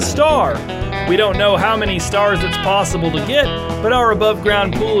of 1 star. We don't know how many stars it's possible to get, but our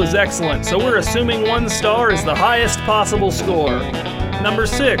above-ground pool is excellent, so we're assuming 1 star is the highest possible score. Number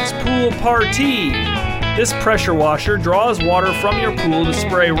 6, Pool Party. This pressure washer draws water from your pool to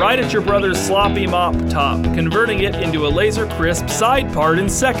spray right at your brother's sloppy mop top, converting it into a laser-crisp side part in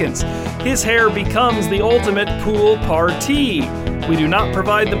seconds. His hair becomes the ultimate pool party. We do not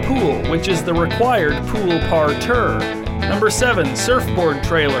provide the pool, which is the required pool parter. Number 7, surfboard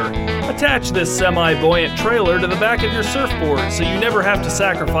trailer. Attach this semi-buoyant trailer to the back of your surfboard so you never have to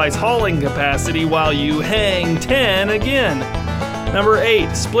sacrifice hauling capacity while you hang 10 again. Number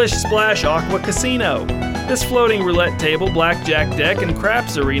 8, Splish Splash Aqua Casino. This floating roulette table, blackjack deck, and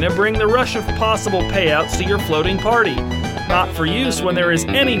craps arena bring the rush of possible payouts to your floating party. Not for use when there is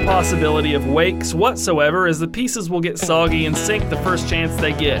any possibility of wakes whatsoever, as the pieces will get soggy and sink the first chance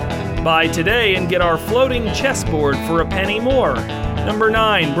they get. Buy today and get our floating chessboard for a penny more. Number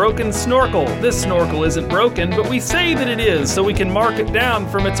 9, broken snorkel. This snorkel isn't broken, but we say that it is so we can mark it down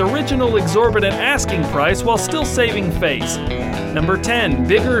from its original exorbitant asking price while still saving face. Number 10,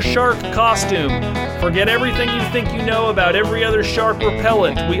 bigger shark costume. Forget everything you think you know about every other shark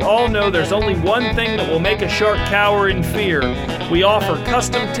repellent. We all know there's only one thing that will make a shark cower in fear. We offer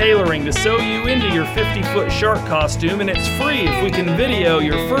custom tailoring to sew you into your 50-foot shark costume, and it's free if we can video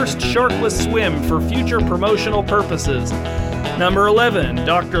your first sharkless swim for future promotional purposes. Number 11,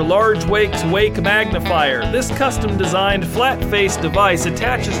 Dr. Large Wake's Wake Magnifier. This custom-designed flat-faced device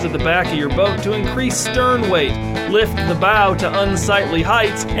attaches to the back of your boat to increase stern weight, lift the bow to unsightly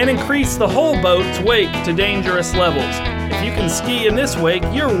heights, and increase the whole boat's wake to dangerous levels. If you can ski in this wake,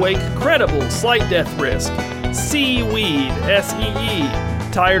 your wake credible, slight death risk. Seaweed,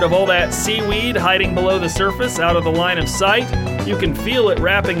 S-E-E. Tired of all that seaweed hiding below the surface out of the line of sight? You can feel it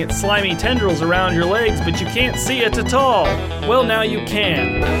wrapping its slimy tendrils around your legs, but you can't see it at all. Well, now you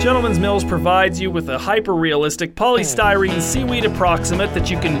can. Gentleman's Mills provides you with a hyper-realistic polystyrene seaweed approximate that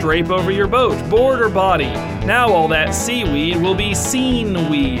you can drape over your boat, board, or body. Now all that seaweed will be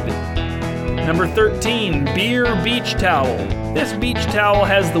seen-weed. Number 13, beer beach towel. This beach towel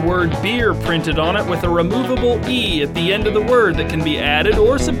has the word beer printed on it with a removable E at the end of the word that can be added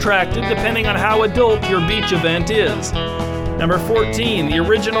or subtracted depending on how adult your beach event is. Number 14, the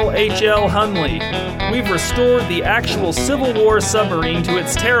original H.L. Hunley. We've restored the actual Civil War submarine to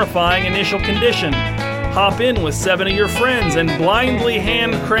its terrifying initial condition. Hop in with 7 of your friends and blindly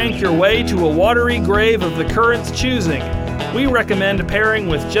hand crank your way to a watery grave of the current's choosing. We recommend pairing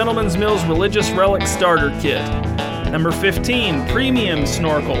with Gentleman's Mills Religious Relic Starter Kit. Number 15, Premium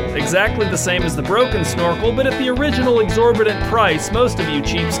Snorkel. Exactly the same as the broken snorkel, but at the original exorbitant price most of you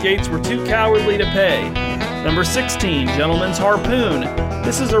cheapskates were too cowardly to pay. Number 16, Gentleman's Harpoon.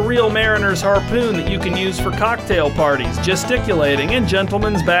 This is a real mariner's harpoon that you can use for cocktail parties, gesticulating, and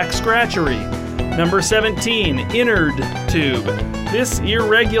gentleman's back scratchery. Number 17, Innard Tube. This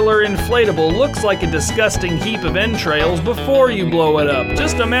irregular inflatable looks like a disgusting heap of entrails before you blow it up.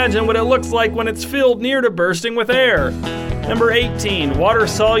 Just imagine what it looks like when it's filled near to bursting with air. Number 18,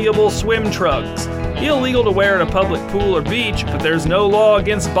 water-soluble swim trunks. Illegal to wear at a public pool or beach, but there's no law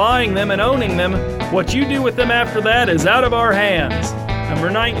against buying them and owning them. What you do with them after that is out of our hands. Number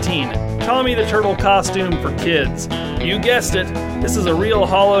 19, Tommy the Turtle costume for kids. You guessed it, this is a real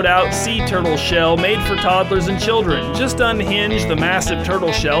hollowed-out sea turtle shell made for toddlers and children. Just unhinge the massive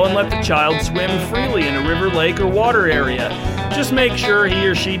turtle shell and let the child swim freely in a river, lake, or water area. Just make sure he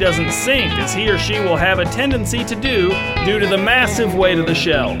or she doesn't sink, as he or she will have a tendency to do due to the massive weight of the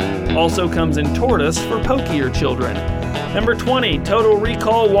shell. Also comes in tortoise for pokier children. Number 20, Total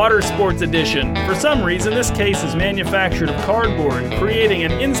Recall Water Sports Edition. For some reason, this case is manufactured of cardboard, creating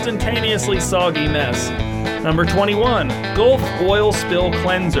an instantaneously soggy mess. Number 21, Gulf Oil Spill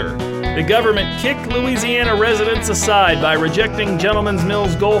Cleanser. The government kicked Louisiana residents aside by rejecting Gentleman's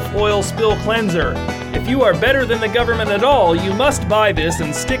Mill's Gulf Oil Spill Cleanser. If you are better than the government at all, you must buy this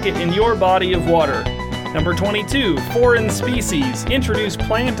and stick it in your body of water. Number 22, foreign species. Introduce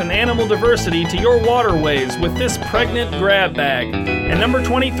plant and animal diversity to your waterways with this pregnant grab bag. And number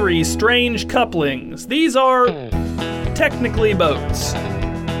 23, strange couplings. These are technically boats.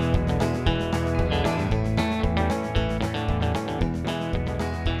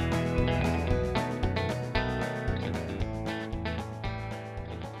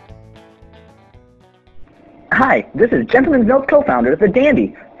 Hi, this is Gentleman's Milk co-founder, The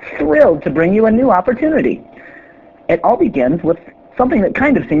Dandy, thrilled to bring you a new opportunity. It all begins with something that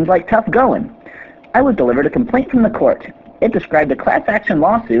kind of seems like tough going. I was delivered a complaint from the court. It described a class action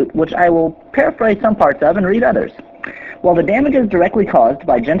lawsuit, which I will paraphrase some parts of and read others. While the damages directly caused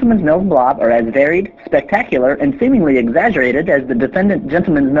by Gentleman's Mill's blob are as varied, spectacular, and seemingly exaggerated as the defendant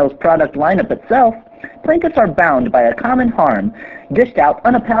Gentleman's Mill's product lineup itself, plaintiffs are bound by a common harm dished out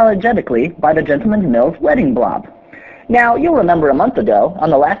unapologetically by the Gentleman's Mill's wedding blob. Now, you'll remember a month ago, on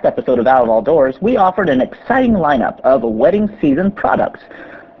the last episode of Out of All Doors, we offered an exciting lineup of wedding season products,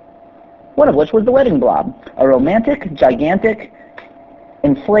 one of which was the wedding blob, a romantic, gigantic,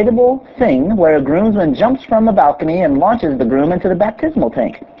 inflatable thing where a groomsman jumps from a balcony and launches the groom into the baptismal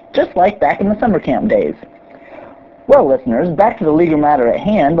tank, just like back in the summer camp days. Well, listeners, back to the legal matter at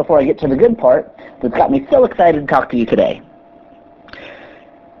hand before I get to the good part that's got me so excited to talk to you today.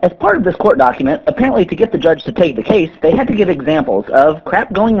 As part of this court document, apparently to get the judge to take the case, they had to give examples of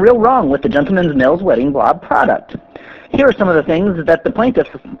crap going real wrong with the Gentleman's Mill's wedding blob product. Here are some of the things that the plaintiffs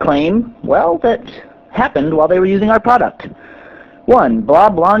claim, well, that happened while they were using our product. 1.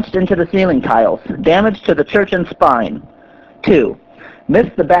 Blob launched into the ceiling tiles, damage to the church and spine. 2.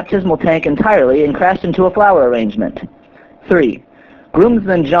 Missed the baptismal tank entirely and crashed into a flower arrangement. 3.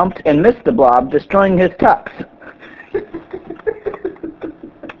 Groomsman jumped and missed the blob, destroying his tux.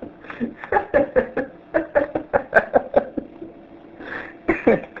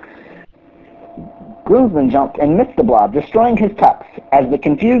 Groomsman jumped and missed the blob, destroying his tux, as the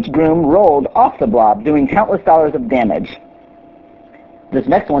confused groom rolled off the blob, doing countless dollars of damage. This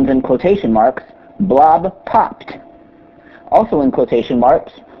next one's in quotation marks, blob popped. Also in quotation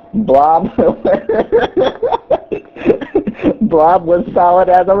marks, blob blob was solid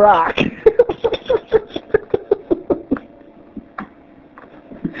as a rock.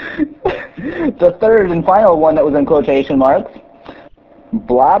 The third and final one that was in quotation marks,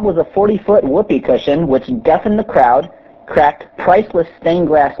 blob was a 40-foot whoopee cushion which deafened the crowd, cracked priceless stained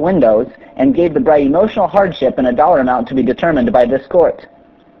glass windows, and gave the bride emotional hardship and a dollar amount to be determined by this court.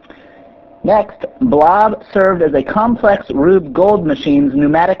 Next, blob served as a complex Rube Gold machine's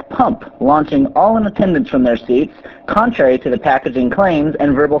pneumatic pump, launching all in attendance from their seats, contrary to the packaging claims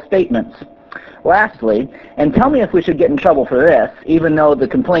and verbal statements. Lastly, and tell me if we should get in trouble for this, even though the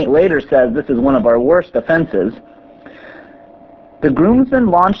complaint later says this is one of our worst offenses, the groomsman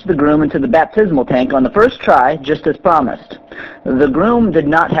launched the groom into the baptismal tank on the first try, just as promised. The groom did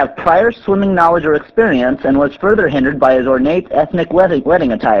not have prior swimming knowledge or experience and was further hindered by his ornate ethnic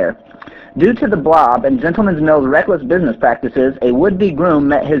wedding attire. Due to the blob and Gentleman's Mill's reckless business practices, a would-be groom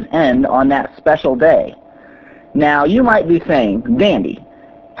met his end on that special day. Now, you might be saying, Dandy,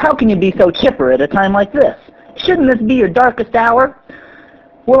 how can you be so chipper at a time like this? Shouldn't this be your darkest hour?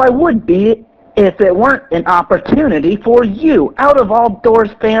 Well, I would be if it weren't an opportunity for you, Out of All Doors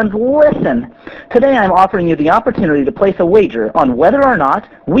fans. Listen, today I'm offering you the opportunity to place a wager on whether or not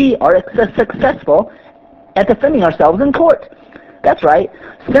we are successful at defending ourselves in court. That's right.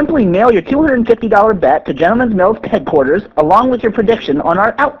 Simply mail your $250 bet to Gentleman's Mill's headquarters along with your prediction on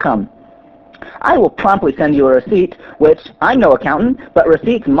our outcome. I will promptly send you a receipt, which I'm no accountant, but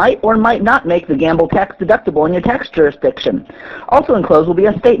receipts might or might not make the gamble tax deductible in your tax jurisdiction. Also enclosed will be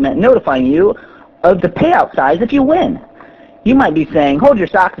a statement notifying you of the payout size if you win. You might be saying, hold your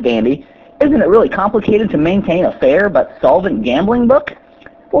socks, Dandy. Isn't it really complicated to maintain a fair but solvent gambling book?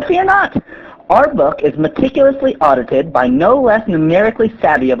 Well, fear not. Our book is meticulously audited by no less numerically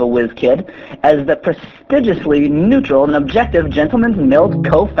savvy of a whiz kid as the prestigiously neutral and objective Gentleman's Mill's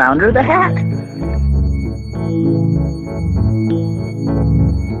co-founder, The Hack.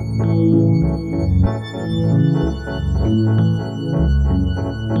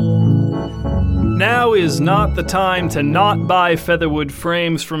 Now is not the time to not buy Featherwood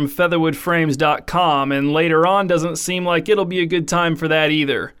frames from featherwoodframes.com, and later on doesn't seem like it'll be a good time for that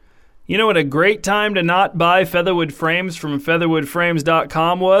either. You know what a great time to not buy Featherwood frames from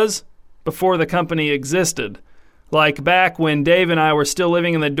featherwoodframes.com was? Before the company existed. Like back when Dave and I were still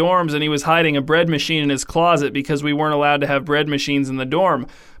living in the dorms and he was hiding a bread machine in his closet because we weren't allowed to have bread machines in the dorm.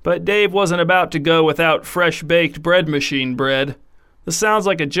 But Dave wasn't about to go without fresh-baked bread machine bread. This sounds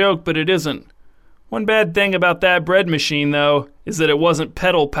like a joke, but it isn't. One bad thing about that bread machine, though, is that it wasn't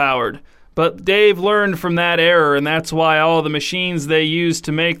pedal-powered. But Dave learned from that error, and that's why all the machines they use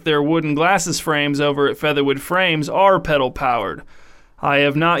to make their wooden glasses frames over at Featherwood Frames are pedal-powered. I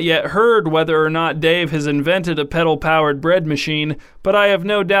have not yet heard whether or not Dave has invented a pedal-powered bread machine, but I have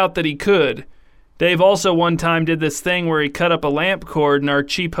no doubt that he could. Dave also one time did this thing where he cut up a lamp cord in our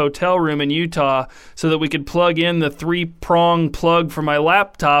cheap hotel room in Utah so that we could plug in the 3-prong plug for my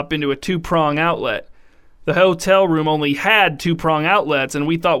laptop into a 2-prong outlet. The hotel room only had 2-prong outlets, and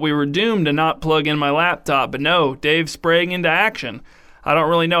we thought we were doomed to not plug in my laptop, but no, Dave sprang into action. I don't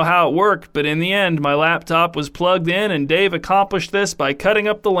really know how it worked, but in the end, my laptop was plugged in, and Dave accomplished this by cutting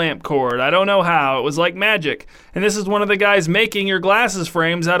up the lamp cord. I don't know how. It was like magic. And this is one of the guys making your glasses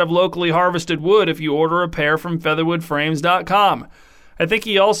frames out of locally harvested wood if you order a pair from featherwoodframes.com. I think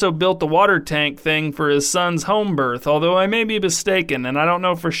he also built the water tank thing for his son's home birth, although I may be mistaken, and I don't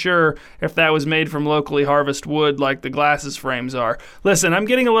know for sure if that was made from locally harvested wood like the glasses frames are. Listen, I'm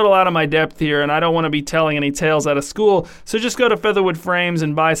getting a little out of my depth here, and I don't want to be telling any tales out of school, so just go to Featherwood Frames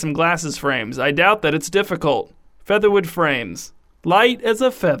and buy some glasses frames. I doubt that it's difficult. Featherwood Frames. Light as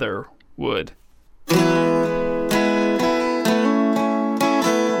a feather wood.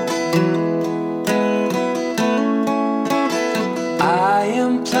 I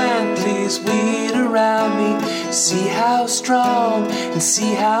am plant, please weed around me. See how strong and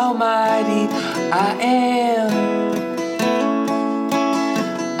see how mighty I am.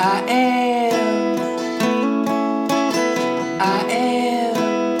 I am. I am.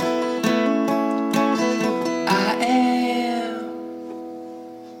 I am.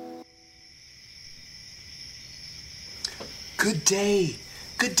 Good day.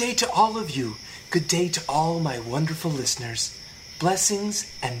 Good day to all of you. Good day to all my wonderful listeners. Blessings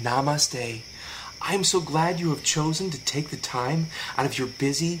and namaste. I'm so glad you have chosen to take the time out of your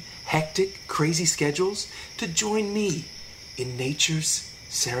busy, hectic, crazy schedules to join me in nature's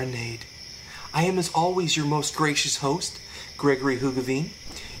serenade. I am, as always, your most gracious host, Gregory Hugavine.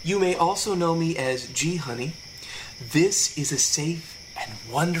 You may also know me as G Honey. This is a safe and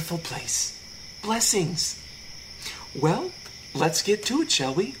wonderful place. Blessings. Well, let's get to it,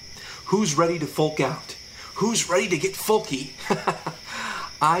 shall we? Who's ready to folk out? Who's ready to get folky?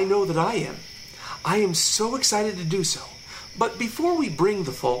 I know that I am. I am so excited to do so. But before we bring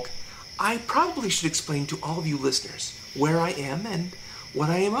the folk, I probably should explain to all of you listeners where I am and what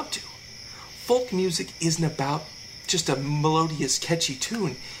I am up to. Folk music isn't about just a melodious, catchy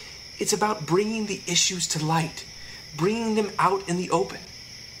tune. It's about bringing the issues to light, bringing them out in the open.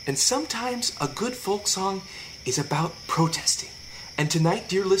 And sometimes a good folk song is about protesting. And tonight,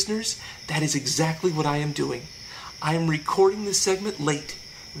 dear listeners, that is exactly what I am doing. I am recording this segment late,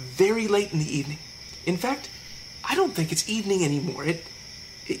 very late in the evening. In fact, I don't think it's evening anymore.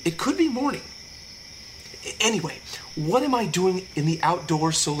 It could be morning. Anyway, what am I doing in the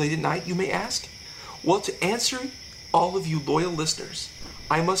outdoors so late at night, you may ask? Well, to answer all of you loyal listeners,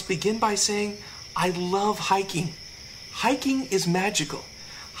 I must begin by saying I love hiking. Hiking is magical.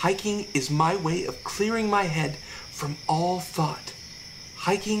 Hiking is my way of clearing my head from all thought.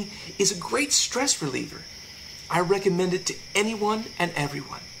 Hiking is a great stress reliever. I recommend it to anyone and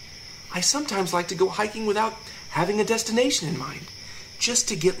everyone. I sometimes like to go hiking without having a destination in mind, just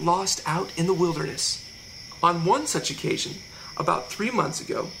to get lost out in the wilderness. On one such occasion, about 3 months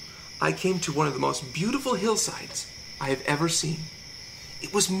ago, I came to one of the most beautiful hillsides I have ever seen.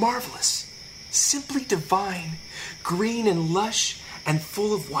 It was marvelous, simply divine, green and lush and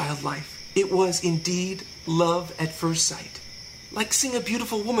full of wildlife. It was indeed love at first sight. Like seeing a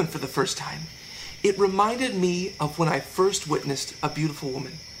beautiful woman for the first time. It reminded me of when I first witnessed a beautiful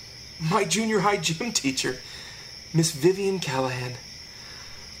woman. My junior high gym teacher, Miss Vivian Callahan.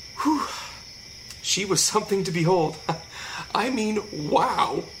 Whew. She was something to behold. I mean,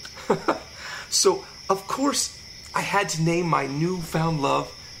 wow. So, of course, I had to name my newfound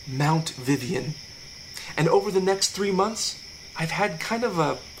love Mount Vivian. And over the next 3 months, I've had kind of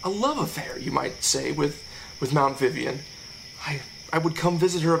a love affair, you might say, with Mount Vivian. I would come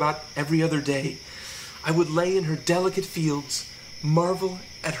visit her about every other day. I would lay in her delicate fields, marvel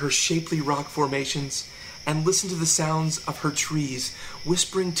at her shapely rock formations, and listen to the sounds of her trees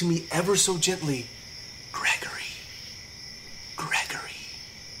whispering to me ever so gently, Gregory, Gregory,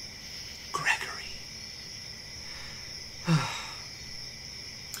 Gregory.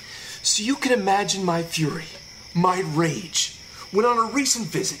 So you can imagine my fury, my rage, when on a recent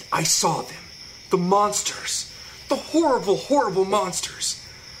visit I saw them, the monsters, The horrible, horrible monsters.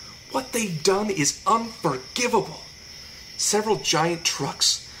 What they've done is unforgivable. Several giant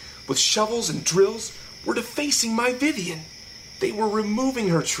trucks with shovels and drills were defacing my Vivian. They were removing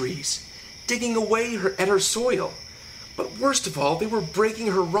her trees, digging away at her soil. But worst of all, they were breaking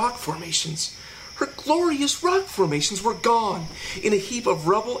her rock formations. Her glorious rock formations were gone in a heap of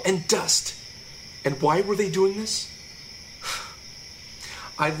rubble and dust. And why were they doing this?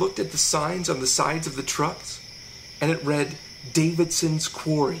 I looked at the signs on the sides of the trucks, and it read, Davidson's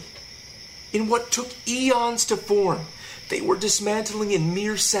Quarry. In what took eons to form, they were dismantling in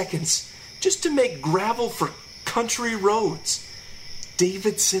mere seconds just to make gravel for country roads.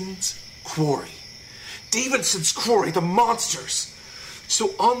 Davidson's Quarry. Davidson's Quarry, the monsters.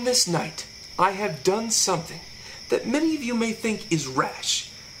 So on this night, I have done something that many of you may think is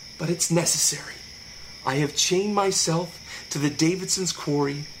rash, but it's necessary. I have chained myself to the Davidson's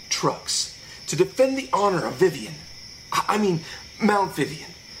Quarry trucks to defend the honor of Vivian. I mean, Mount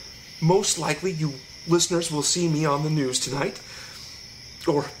Vivian. Most likely you listeners will see me on the news tonight,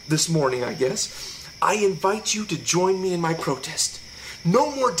 or this morning, I guess. I invite you to join me in my protest.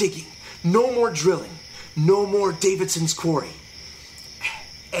 No more digging, no more drilling, no more Davidson's Quarry.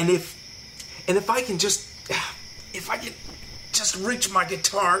 And if I can just reach my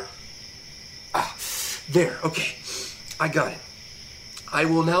guitar. There, okay, I got it. I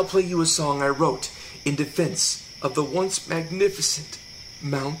will now play you a song I wrote in defense of the once magnificent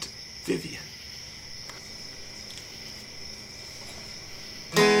Mount Vivian.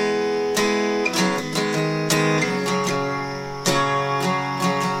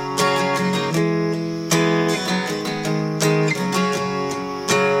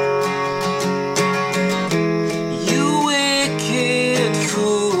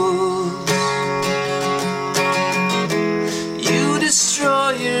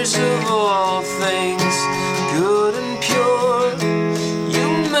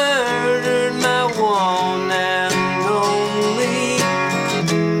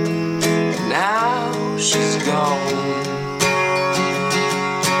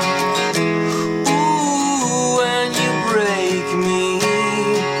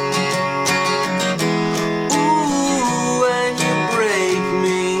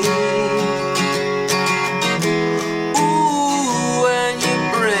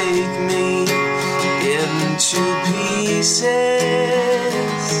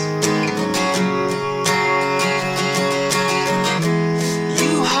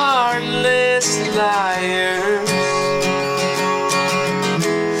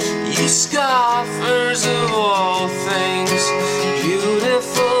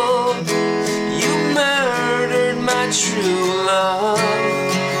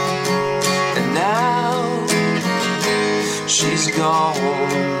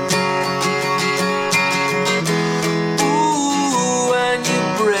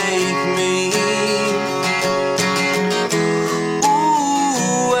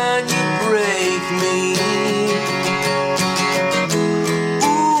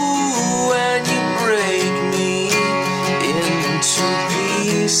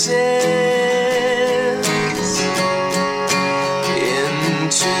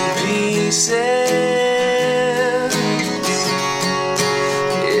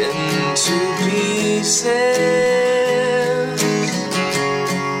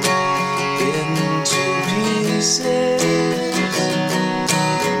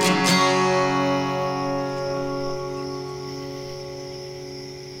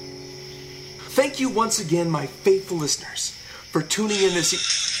 Thank you once again, my faithful listeners, for tuning in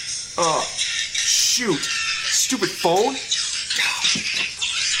this Oh, shoot. Stupid phone.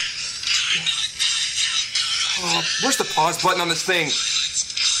 Oh, where's the pause button on this thing?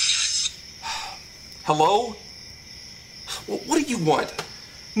 Hello? What do you want?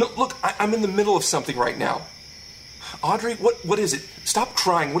 No, look, I'm in the middle of something right now. Audrey, what is it? Stop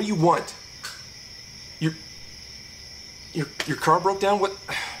crying. What do you want? Your car broke down? What?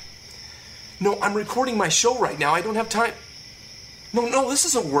 No, I'm recording my show right now. I don't have time. No, this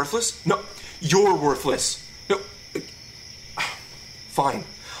isn't worthless. No, you're worthless. No. Fine.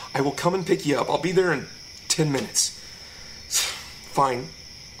 I will come and pick you up. I'll be there in 10 minutes. Fine.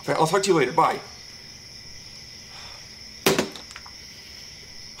 I'll talk to you later. Bye.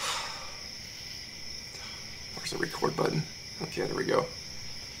 Where's the record button? Okay, there we go.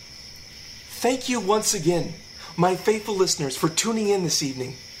 Thank you once again, my faithful listeners, for tuning in this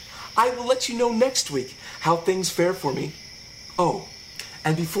evening. I will let you know next week how things fare for me. Oh,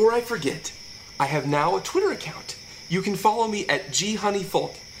 and before I forget, I have now a Twitter account. You can follow me at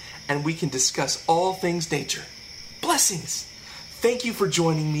GHoneyFolk, and we can discuss all things nature. Blessings! Thank you for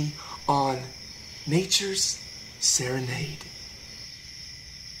joining me on Nature's serenade.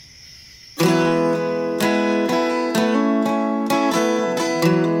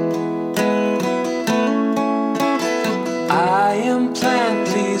 I am plant,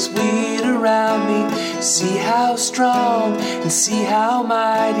 please weed around me. See how strong and see how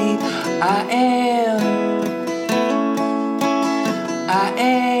mighty I am. I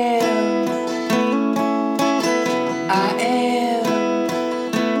am. I am.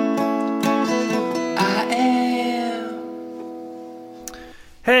 I am.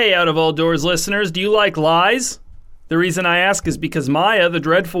 Hey, Out of All Doors listeners, do you like lies? The reason I ask is because Maya, the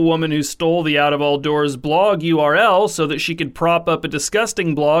dreadful woman who stole the Out of All Doors blog URL so that she could prop up a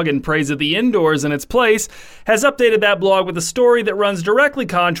disgusting blog in praise of the indoors in its place, has updated that blog with a story that runs directly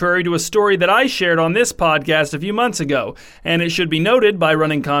contrary to a story that I shared on this podcast a few months ago. And it should be noted, by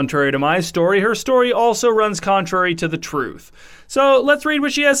running contrary to my story, her story also runs contrary to the truth. So let's read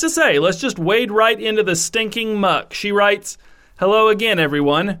what she has to say. Let's just wade right into the stinking muck. She writes, "Hello again,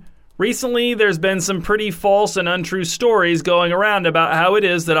 everyone. Recently, there's been some pretty false and untrue stories going around about how it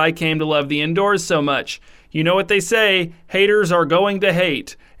is that I came to love the indoors so much. You know what they say, haters are going to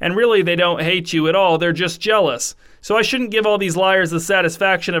hate. And really, they don't hate you at all, they're just jealous. So I shouldn't give all these liars the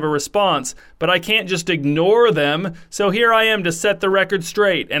satisfaction of a response, but I can't just ignore them. So here I am to set the record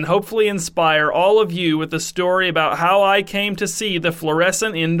straight and hopefully inspire all of you with a story about how I came to see the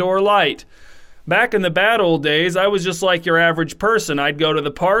fluorescent indoor light. Back in the bad old days, I was just like your average person. I'd go to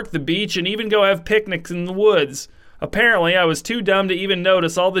the park, the beach, and even go have picnics in the woods. Apparently, I was too dumb to even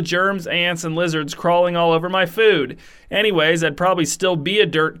notice all the germs, ants, and lizards crawling all over my food. Anyways, I'd probably still be a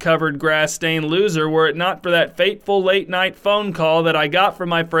dirt-covered, grass-stained loser were it not for that fateful late-night phone call that I got from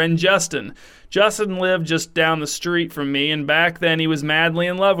my friend Justin. Justin lived just down the street from me, and back then he was madly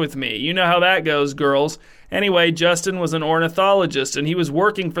in love with me. You know how that goes, girls. Anyway, Justin was an ornithologist, and he was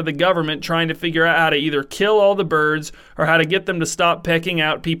working for the government trying to figure out how to either kill all the birds or how to get them to stop pecking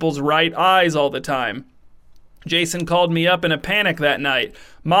out people's right eyes all the time. Jason called me up in a panic that night.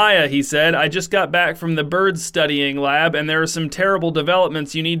 "Maya," he said, "I just got back from the bird studying lab, and there are some terrible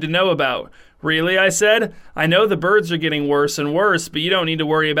developments you need to know about." "Really?" I said. "I know the birds are getting worse and worse, but you don't need to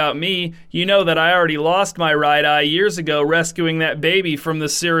worry about me. You know that I already lost my right eye years ago rescuing that baby from the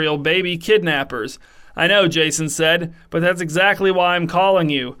serial baby kidnappers." "I know," Jason said, "but that's exactly why I'm calling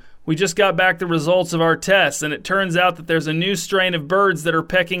you. We just got back the results of our tests, and it turns out that there's a new strain of birds that are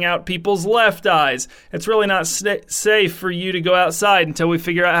pecking out people's left eyes. It's really not safe for you to go outside until we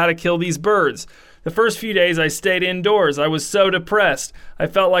figure out how to kill these birds." The first few days I stayed indoors. I was so depressed. I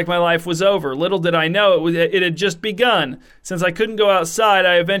felt like my life was over. Little did I know it had just begun. Since I couldn't go outside,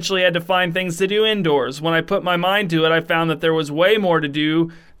 I eventually had to find things to do indoors. When I put my mind to it, I found that there was way more to do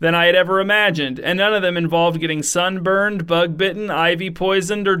than I had ever imagined, and none of them involved getting sunburned, bug-bitten,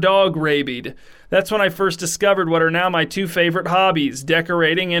 ivy-poisoned, or dog-rabied. That's when I first discovered what are now my two favorite hobbies,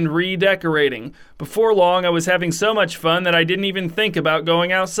 decorating and redecorating. Before long, I was having so much fun that I didn't even think about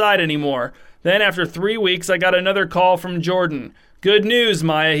going outside anymore. Then, after 3 weeks, I got another call from Jordan. "Good news,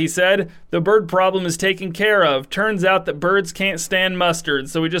 Maya," he said. "The bird problem is taken care of. Turns out that birds can't stand mustard,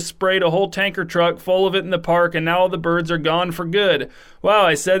 so we just sprayed a whole tanker truck full of it in the park, and now all the birds are gone for good." "Wow,"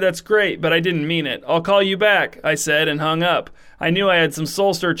 I said, "that's great, but I didn't mean it. I'll call you back," I said, and hung up. I knew I had some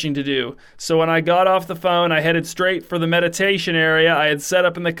soul-searching to do, so when I got off the phone, I headed straight for the meditation area I had set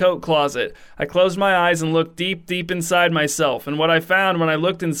up in the coat closet. I closed my eyes and looked deep, deep inside myself, and what I found when I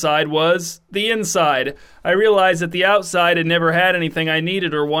looked inside was the inside. I realized that the outside had never had anything I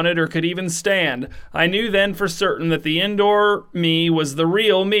needed or wanted or could even stand. I knew then for certain that the indoor me was the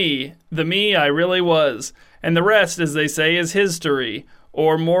real me, the me I really was. And the rest, as they say, is history.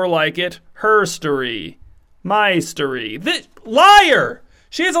 Or more like it, her story. My story. Liar!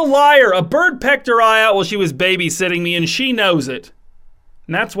 She is a liar. A bird pecked her eye out while she was babysitting me, and she knows it.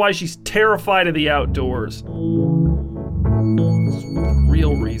 And that's why she's terrified of the outdoors.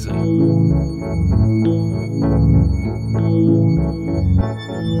 Real reason.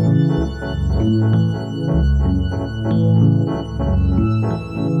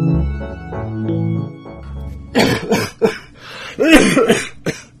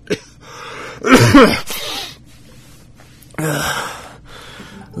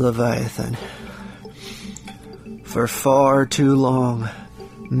 Leviathan. For far too long,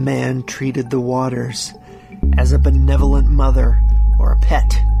 man treated the waters as a benevolent mother or a pet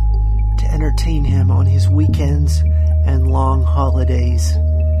to entertain him on his weekends and long holidays.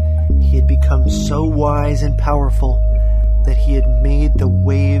 He had become so wise and powerful that he had made the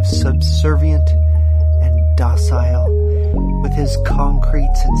waves subservient and docile. With his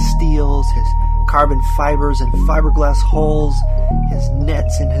concretes and steels, his carbon fibers and fiberglass hulls, his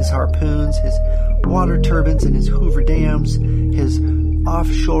nets and his harpoons, his water turbines and his Hoover dams, his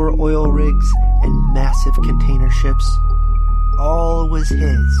offshore oil rigs and massive container ships. All was his.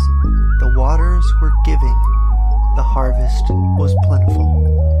 The waters were giving. The harvest was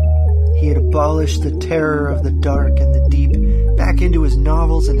plentiful. He had abolished the terror of the dark and the deep back into his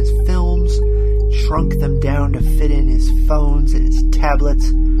novels and his films, shrunk them down to fit in his phones and his tablets.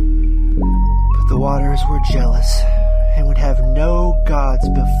 But the waters were jealous and would have no gods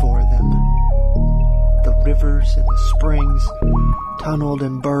before them. The rivers and the springs tunneled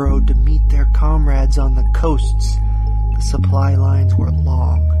and burrowed to meet their comrades on the coasts. The supply lines were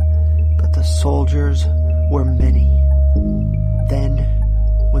long, but the soldiers were many. Then,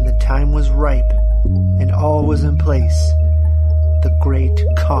 when the time was ripe and all was in place, the great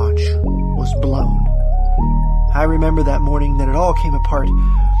conch was blown. I remember that morning that it all came apart.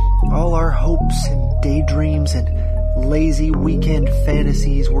 All our hopes and daydreams and lazy weekend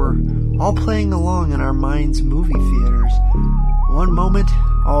fantasies were all playing along in our minds' movie theaters. One moment,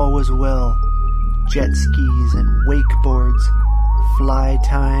 all was well. Jet skis and wakeboards, fly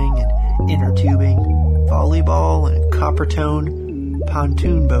tying and inner tubing, volleyball and copper tone,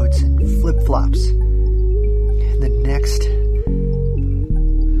 pontoon boats and flip-flops. And the next...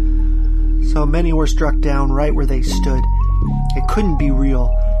 So many were struck down right where they stood. It couldn't be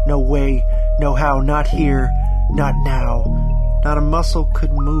real. No way, no how, not here, not now. Not a muscle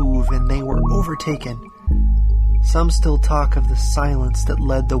could move, and they were overtaken. Some still talk of the silence that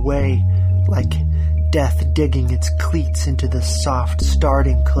led the way, like death digging its cleats into the soft,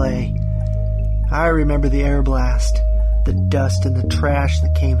 starting clay. I remember the air blast, the dust and the trash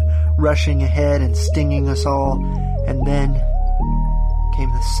that came rushing ahead and stinging us all, and then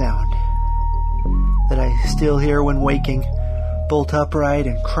came the sound that I still hear when waking, bolt upright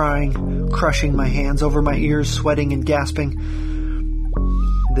and crying, crushing my hands over my ears, sweating and gasping.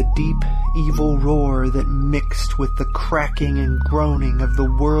 The deep, evil roar that mixed with the cracking and groaning of the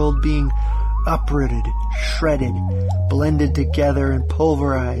world being uprooted, shredded, blended together and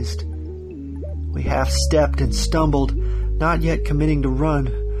pulverized. We half-stepped and stumbled, not yet committing to run,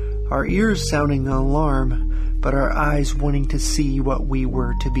 our ears sounding the alarm, but our eyes wanting to see what we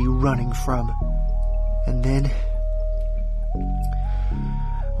were to be running from. And then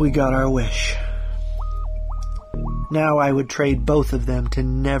we got our wish. Now I would trade both of them to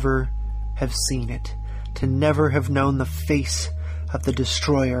never have seen it, to never have known the face of the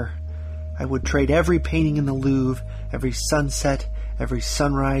destroyer. I would trade every painting in the Louvre, every sunset, every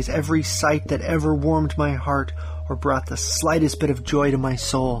sunrise, every sight that ever warmed my heart or brought the slightest bit of joy to my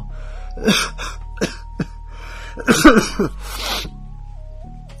soul.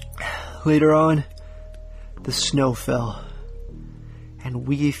 Later on, the snow fell, and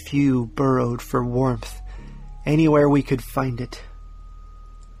we few burrowed for warmth anywhere we could find it.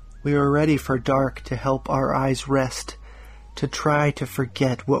 We were ready for dark to help our eyes rest, to try to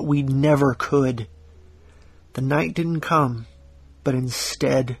forget what we never could. The night didn't come, but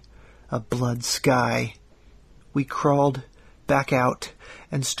instead a blood sky. We crawled back out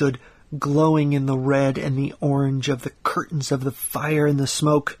and stood glowing in the red and the orange of the curtains of the fire and the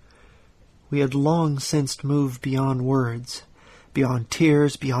smoke. We had long since moved beyond words, beyond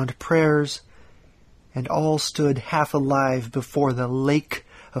tears, beyond prayers, and all stood half alive before the lake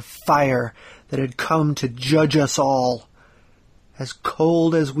of fire that had come to judge us all. As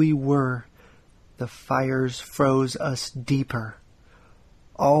cold as we were, the fires froze us deeper.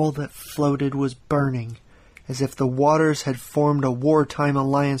 All that floated was burning, as if the waters had formed a wartime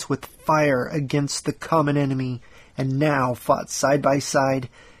alliance with fire against the common enemy, and now fought side by side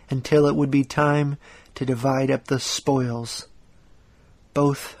until it would be time to divide up the spoils.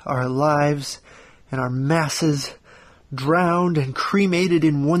 Both our lives and our masses drowned and cremated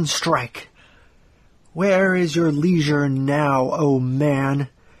in one strike. Where is your leisure now, O man?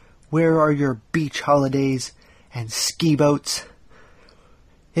 Where are your beach holidays and ski boats?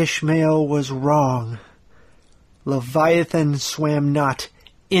 Ishmael was wrong. Leviathan swam not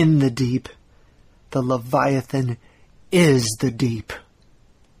in the deep. The Leviathan is the deep.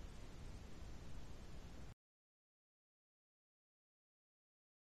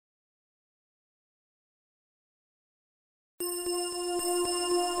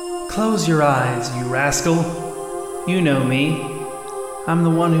 Close your eyes, you rascal. You know me. I'm the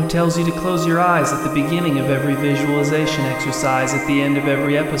one who tells you to close your eyes at the beginning of every visualization exercise at the end of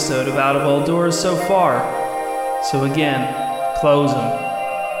every episode of Out of All Doors so far. So again, close them.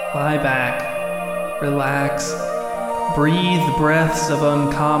 Lie back. Relax. Breathe breaths of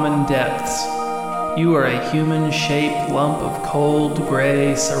uncommon depths. You are a human-shaped lump of cold,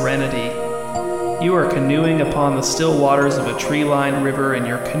 gray serenity. You are canoeing upon the still waters of a tree-lined river, and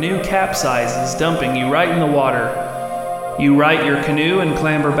your canoe capsizes, dumping you right in the water. You right your canoe and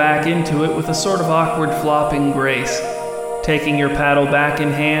clamber back into it with a sort of awkward flopping grace. Taking your paddle back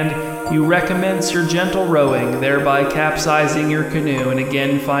in hand, you recommence your gentle rowing, thereby capsizing your canoe and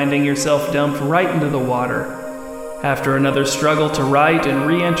again finding yourself dumped right into the water. After another struggle to right and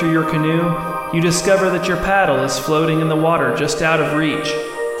re-enter your canoe, you discover that your paddle is floating in the water just out of reach.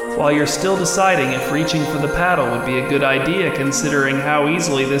 While you're still deciding if reaching for the paddle would be a good idea considering how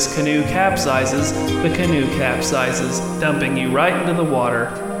easily this canoe capsizes, the canoe capsizes, dumping you right into the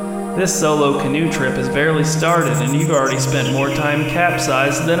water. This solo canoe trip has barely started and you've already spent more time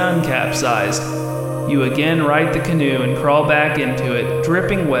capsized than uncapsized. You again right the canoe and crawl back into it,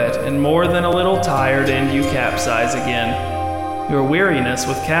 dripping wet and more than a little tired, and you capsize again. Your weariness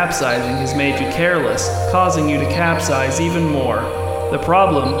with capsizing has made you careless, causing you to capsize even more. The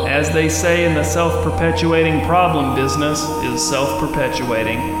problem, as they say in the self-perpetuating problem business, is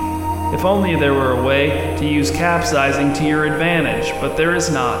self-perpetuating. If only there were a way to use capsizing to your advantage, but there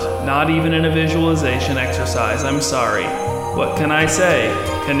is not even in a visualization exercise, I'm sorry. What can I say?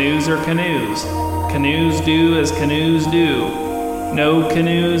 Canoes are canoes. Canoes do as canoes do. No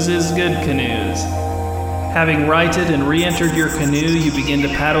canoes is good canoes. Having righted and re-entered your canoe, you begin to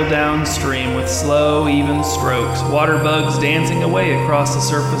paddle downstream with slow, even strokes, water bugs dancing away across the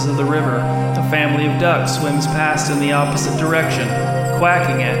surface of the river. A family of ducks swims past in the opposite direction,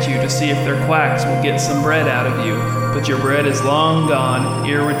 quacking at you to see if their quacks will get some bread out of you. But your bread is long gone,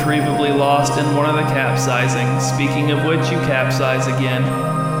 irretrievably lost in one of the capsizing, speaking of which you capsize again.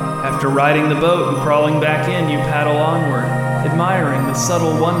 After riding the boat and crawling back in, you paddle onward, admiring the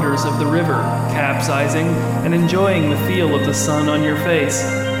subtle wonders of the river, capsizing, and enjoying the feel of the sun on your face.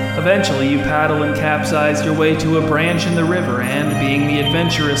 Eventually, you paddle and capsize your way to a branch in the river, and, being the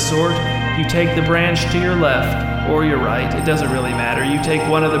adventurous sort, you take the branch to your left, or your right, it doesn't really matter. You take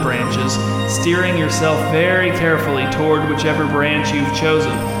one of the branches, steering yourself very carefully toward whichever branch you've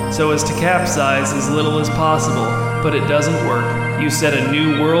chosen, so as to capsize as little as possible, but it doesn't work. You set a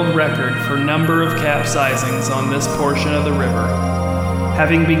new world record for number of capsizings on this portion of the river.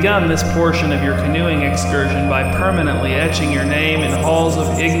 Having begun this portion of your canoeing excursion by permanently etching your name in halls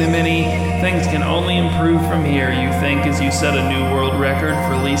of ignominy, things can only improve from here, you think, as you set a new world record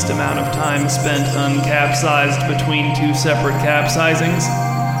for least amount of time spent uncapsized between two separate capsizings.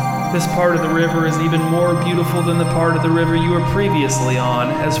 This part of the river is even more beautiful than the part of the river you were previously on,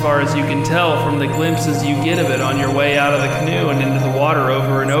 as far as you can tell from the glimpses you get of it on your way out of the canoe and into the water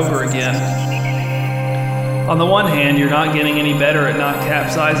over and over again. On the one hand, you're not getting any better at not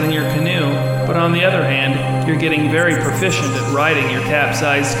capsizing your canoe, but on the other hand, you're getting very proficient at riding your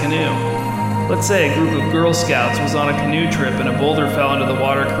capsized canoe. Let's say a group of Girl Scouts was on a canoe trip and a boulder fell into the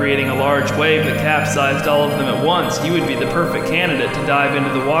water, creating a large wave that capsized all of them at once. You would be the perfect candidate to dive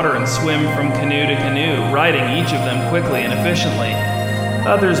into the water and swim from canoe to canoe, riding each of them quickly and efficiently.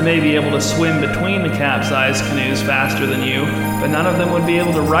 Others may be able to swim between the capsized canoes faster than you, but none of them would be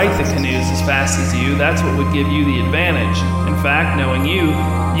able to right the canoes as fast as you. That's what would give you the advantage. In fact, knowing you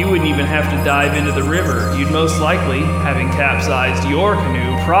wouldn't even have to dive into the river. You'd most likely, having capsized your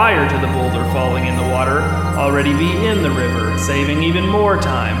canoe prior to the boulder falling in the water, already be in the river, saving even more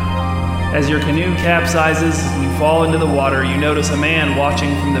time. As your canoe capsizes and you fall into the water, you notice a man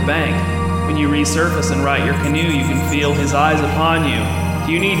watching from the bank. When you resurface and right your canoe, you can feel his eyes upon you.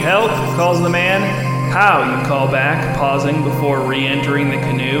 "Do you need help?" calls the man. "How?" you call back, pausing before re-entering the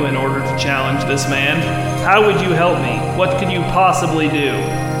canoe in order to challenge this man. "How would you help me? What could you possibly do?"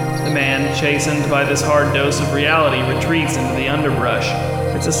 The man, chastened by this hard dose of reality, retreats into the underbrush.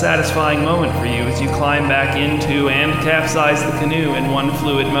 It's a satisfying moment for you as you climb back into and capsize the canoe in one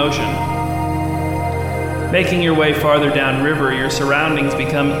fluid motion. Making your way farther downriver, your surroundings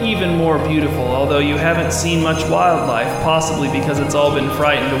become even more beautiful, although you haven't seen much wildlife, possibly because it's all been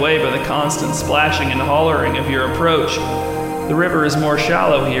frightened away by the constant splashing and hollering of your approach. The river is more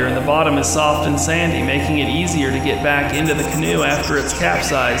shallow here, and the bottom is soft and sandy, making it easier to get back into the canoe after it's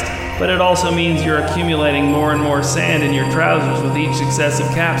capsized, but it also means you're accumulating more and more sand in your trousers with each successive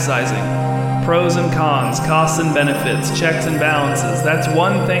capsizing. Pros and cons, costs and benefits, checks and balances. That's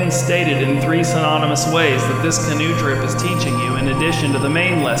one thing stated in 3 synonymous ways that this canoe trip is teaching you in addition to the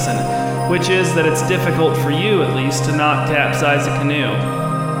main lesson, which is that it's difficult for you, at least, to not capsize a canoe.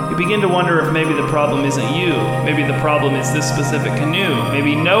 You begin to wonder if maybe the problem isn't you. Maybe the problem is this specific canoe.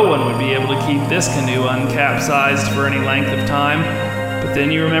 Maybe no one would be able to keep this canoe uncapsized for any length of time. But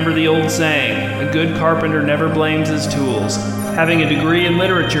then you remember the old saying, a good carpenter never blames his tools. Having a degree in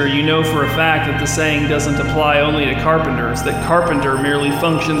literature, you know for a fact that the saying doesn't apply only to carpenters, that carpenter merely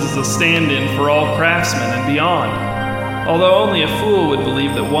functions as a stand-in for all craftsmen and beyond. Although only a fool would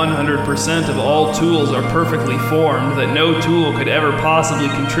believe that 100% of all tools are perfectly formed, that no tool could ever possibly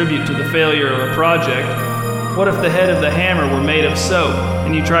contribute to the failure of a project, what if the head of the hammer were made of soap,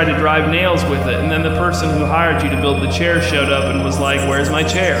 and you tried to drive nails with it, and then the person who hired you to build the chair showed up and was like, "Where's my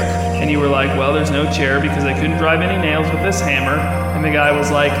chair?" And you were like, "Well, there's no chair because I couldn't drive any nails with this hammer." And the guy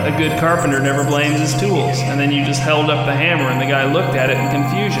was like, "A good carpenter never blames his tools." And then you just held up the hammer and the guy looked at it in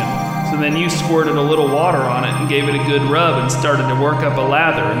confusion. So then you squirted a little water on it and gave it a good rub and started to work up a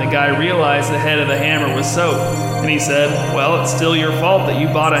lather, and the guy realized the head of the hammer was soap. And he said, "Well, it's still your fault that you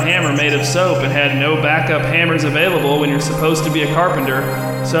bought a hammer made of soap and had no backup hammers available when you're supposed to be a carpenter.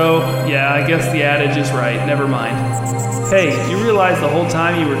 So, yeah, I guess the adage is right. Never mind." Hey, you realize the whole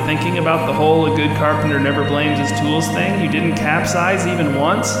time you were thinking about the whole "a good carpenter never blames his tools" thing, you didn't capsize even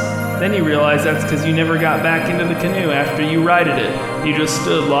once? Then you realize that's because you never got back into the canoe after you righted it. You just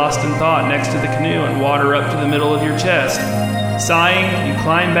stood lost in thought next to the canoe and water up to the middle of your chest. Sighing, you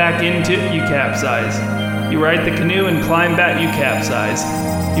climb back into it, you capsize. You right the canoe and climb back, you capsize.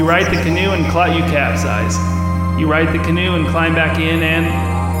 You right the canoe and you capsize. You right the canoe and climb back in and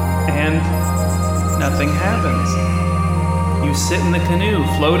nothing happens. You sit in the canoe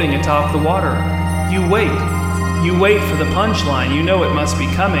floating atop the water. You wait. You wait for the punchline. You know it must be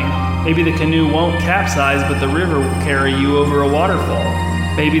coming. Maybe the canoe won't capsize, but the river will carry you over a waterfall.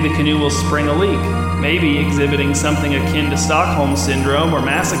 Maybe the canoe will spring a leak. Maybe, exhibiting something akin to Stockholm Syndrome or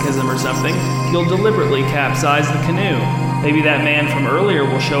masochism or something, you'll deliberately capsize the canoe. Maybe that man from earlier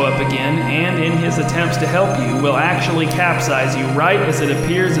will show up again, and in his attempts to help you, will actually capsize you right as it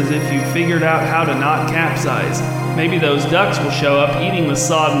appears as if you figured out how to not capsize. Maybe those ducks will show up eating the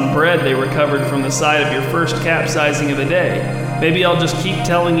sodden bread they recovered from the side of your first capsizing of the day. Maybe I'll just keep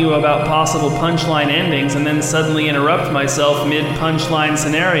telling you about possible punchline endings and then suddenly interrupt myself mid-punchline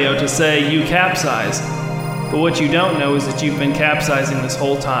scenario to say, "You capsize." But what you don't know is that you've been capsizing this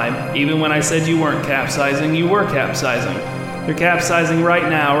whole time. Even when I said you weren't capsizing, you were capsizing. You're capsizing right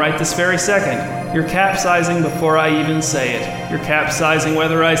now, right this very second. You're capsizing before I even say it. You're capsizing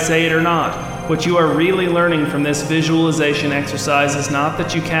whether I say it or not. What you are really learning from this visualization exercise is not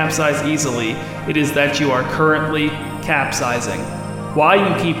that you capsize easily, it is that you are currently capsizing. Why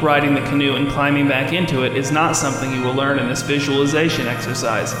you keep riding the canoe and climbing back into it is not something you will learn in this visualization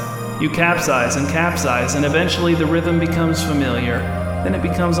exercise. You capsize, and eventually the rhythm becomes familiar. Then it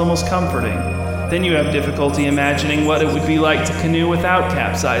becomes almost comforting. Then you have difficulty imagining what it would be like to canoe without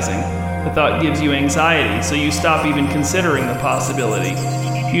capsizing. The thought gives you anxiety, so you stop even considering the possibility.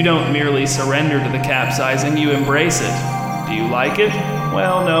 You don't merely surrender to the capsizing, you embrace it. Do you like it?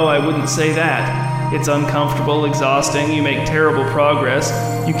 Well, no, I wouldn't say that. It's uncomfortable, exhausting, you make terrible progress,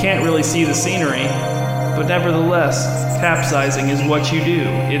 you can't really see the scenery. But nevertheless, capsizing is what you do.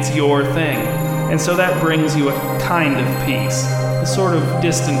 It's your thing. And so that brings you a kind of peace, a sort of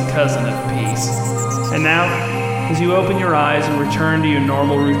distant cousin of peace. And now, as you open your eyes and return to your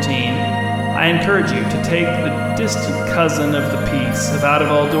normal routine, I encourage you to take the distant cousin of the peace of Out of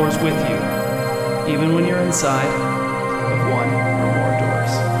All Doors with you, even when you're inside of one or more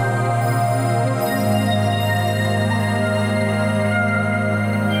doors.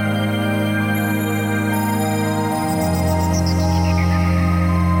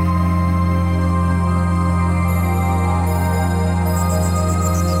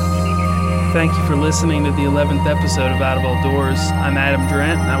 Thank you for listening to the 11th episode of Out of All Doors. I'm Adam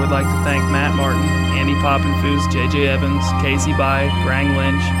Drent, and I would like to thank Matt Martin, Andy Poppinfoos, J.J. Evans, Casey By, Grang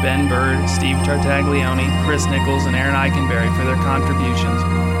Lynch, Ben Bird, Steve Tartaglione, Chris Nichols, and Aaron Eikenberry for their contributions.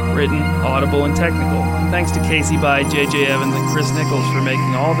 Written, audible, and technical. And thanks to Casey By, J.J. Evans, and Chris Nichols for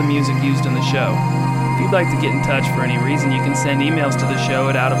making all the music used in the show. If you'd like to get in touch for any reason, you can send emails to the show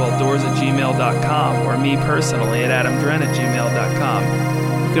at outofalldoors@gmail.com or me personally at adamdrent@gmail.com.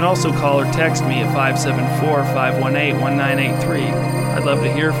 You can also call or text me at 574-518-1983. I'd love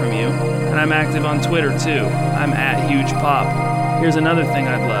to hear from you. And I'm active on Twitter too. I'm @HugePop. Here's another thing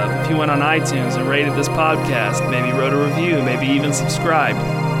I'd love. If you went on iTunes and rated this podcast, maybe wrote a review, maybe even subscribed.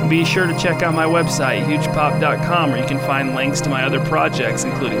 And be sure to check out my website, hugepop.com, where you can find links to my other projects,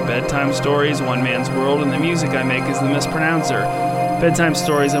 including Bedtime Stories, One Man's World, and the music I make as the Mispronouncer. Bedtime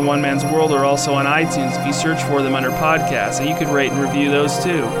Stories and One Man's World are also on iTunes if you search for them under podcasts, and you could rate and review those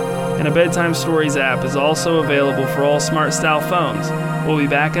too. And a Bedtime Stories app is also available for all smart style phones. We'll be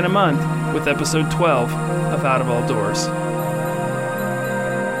back in a month with episode 12 of Out of All Doors.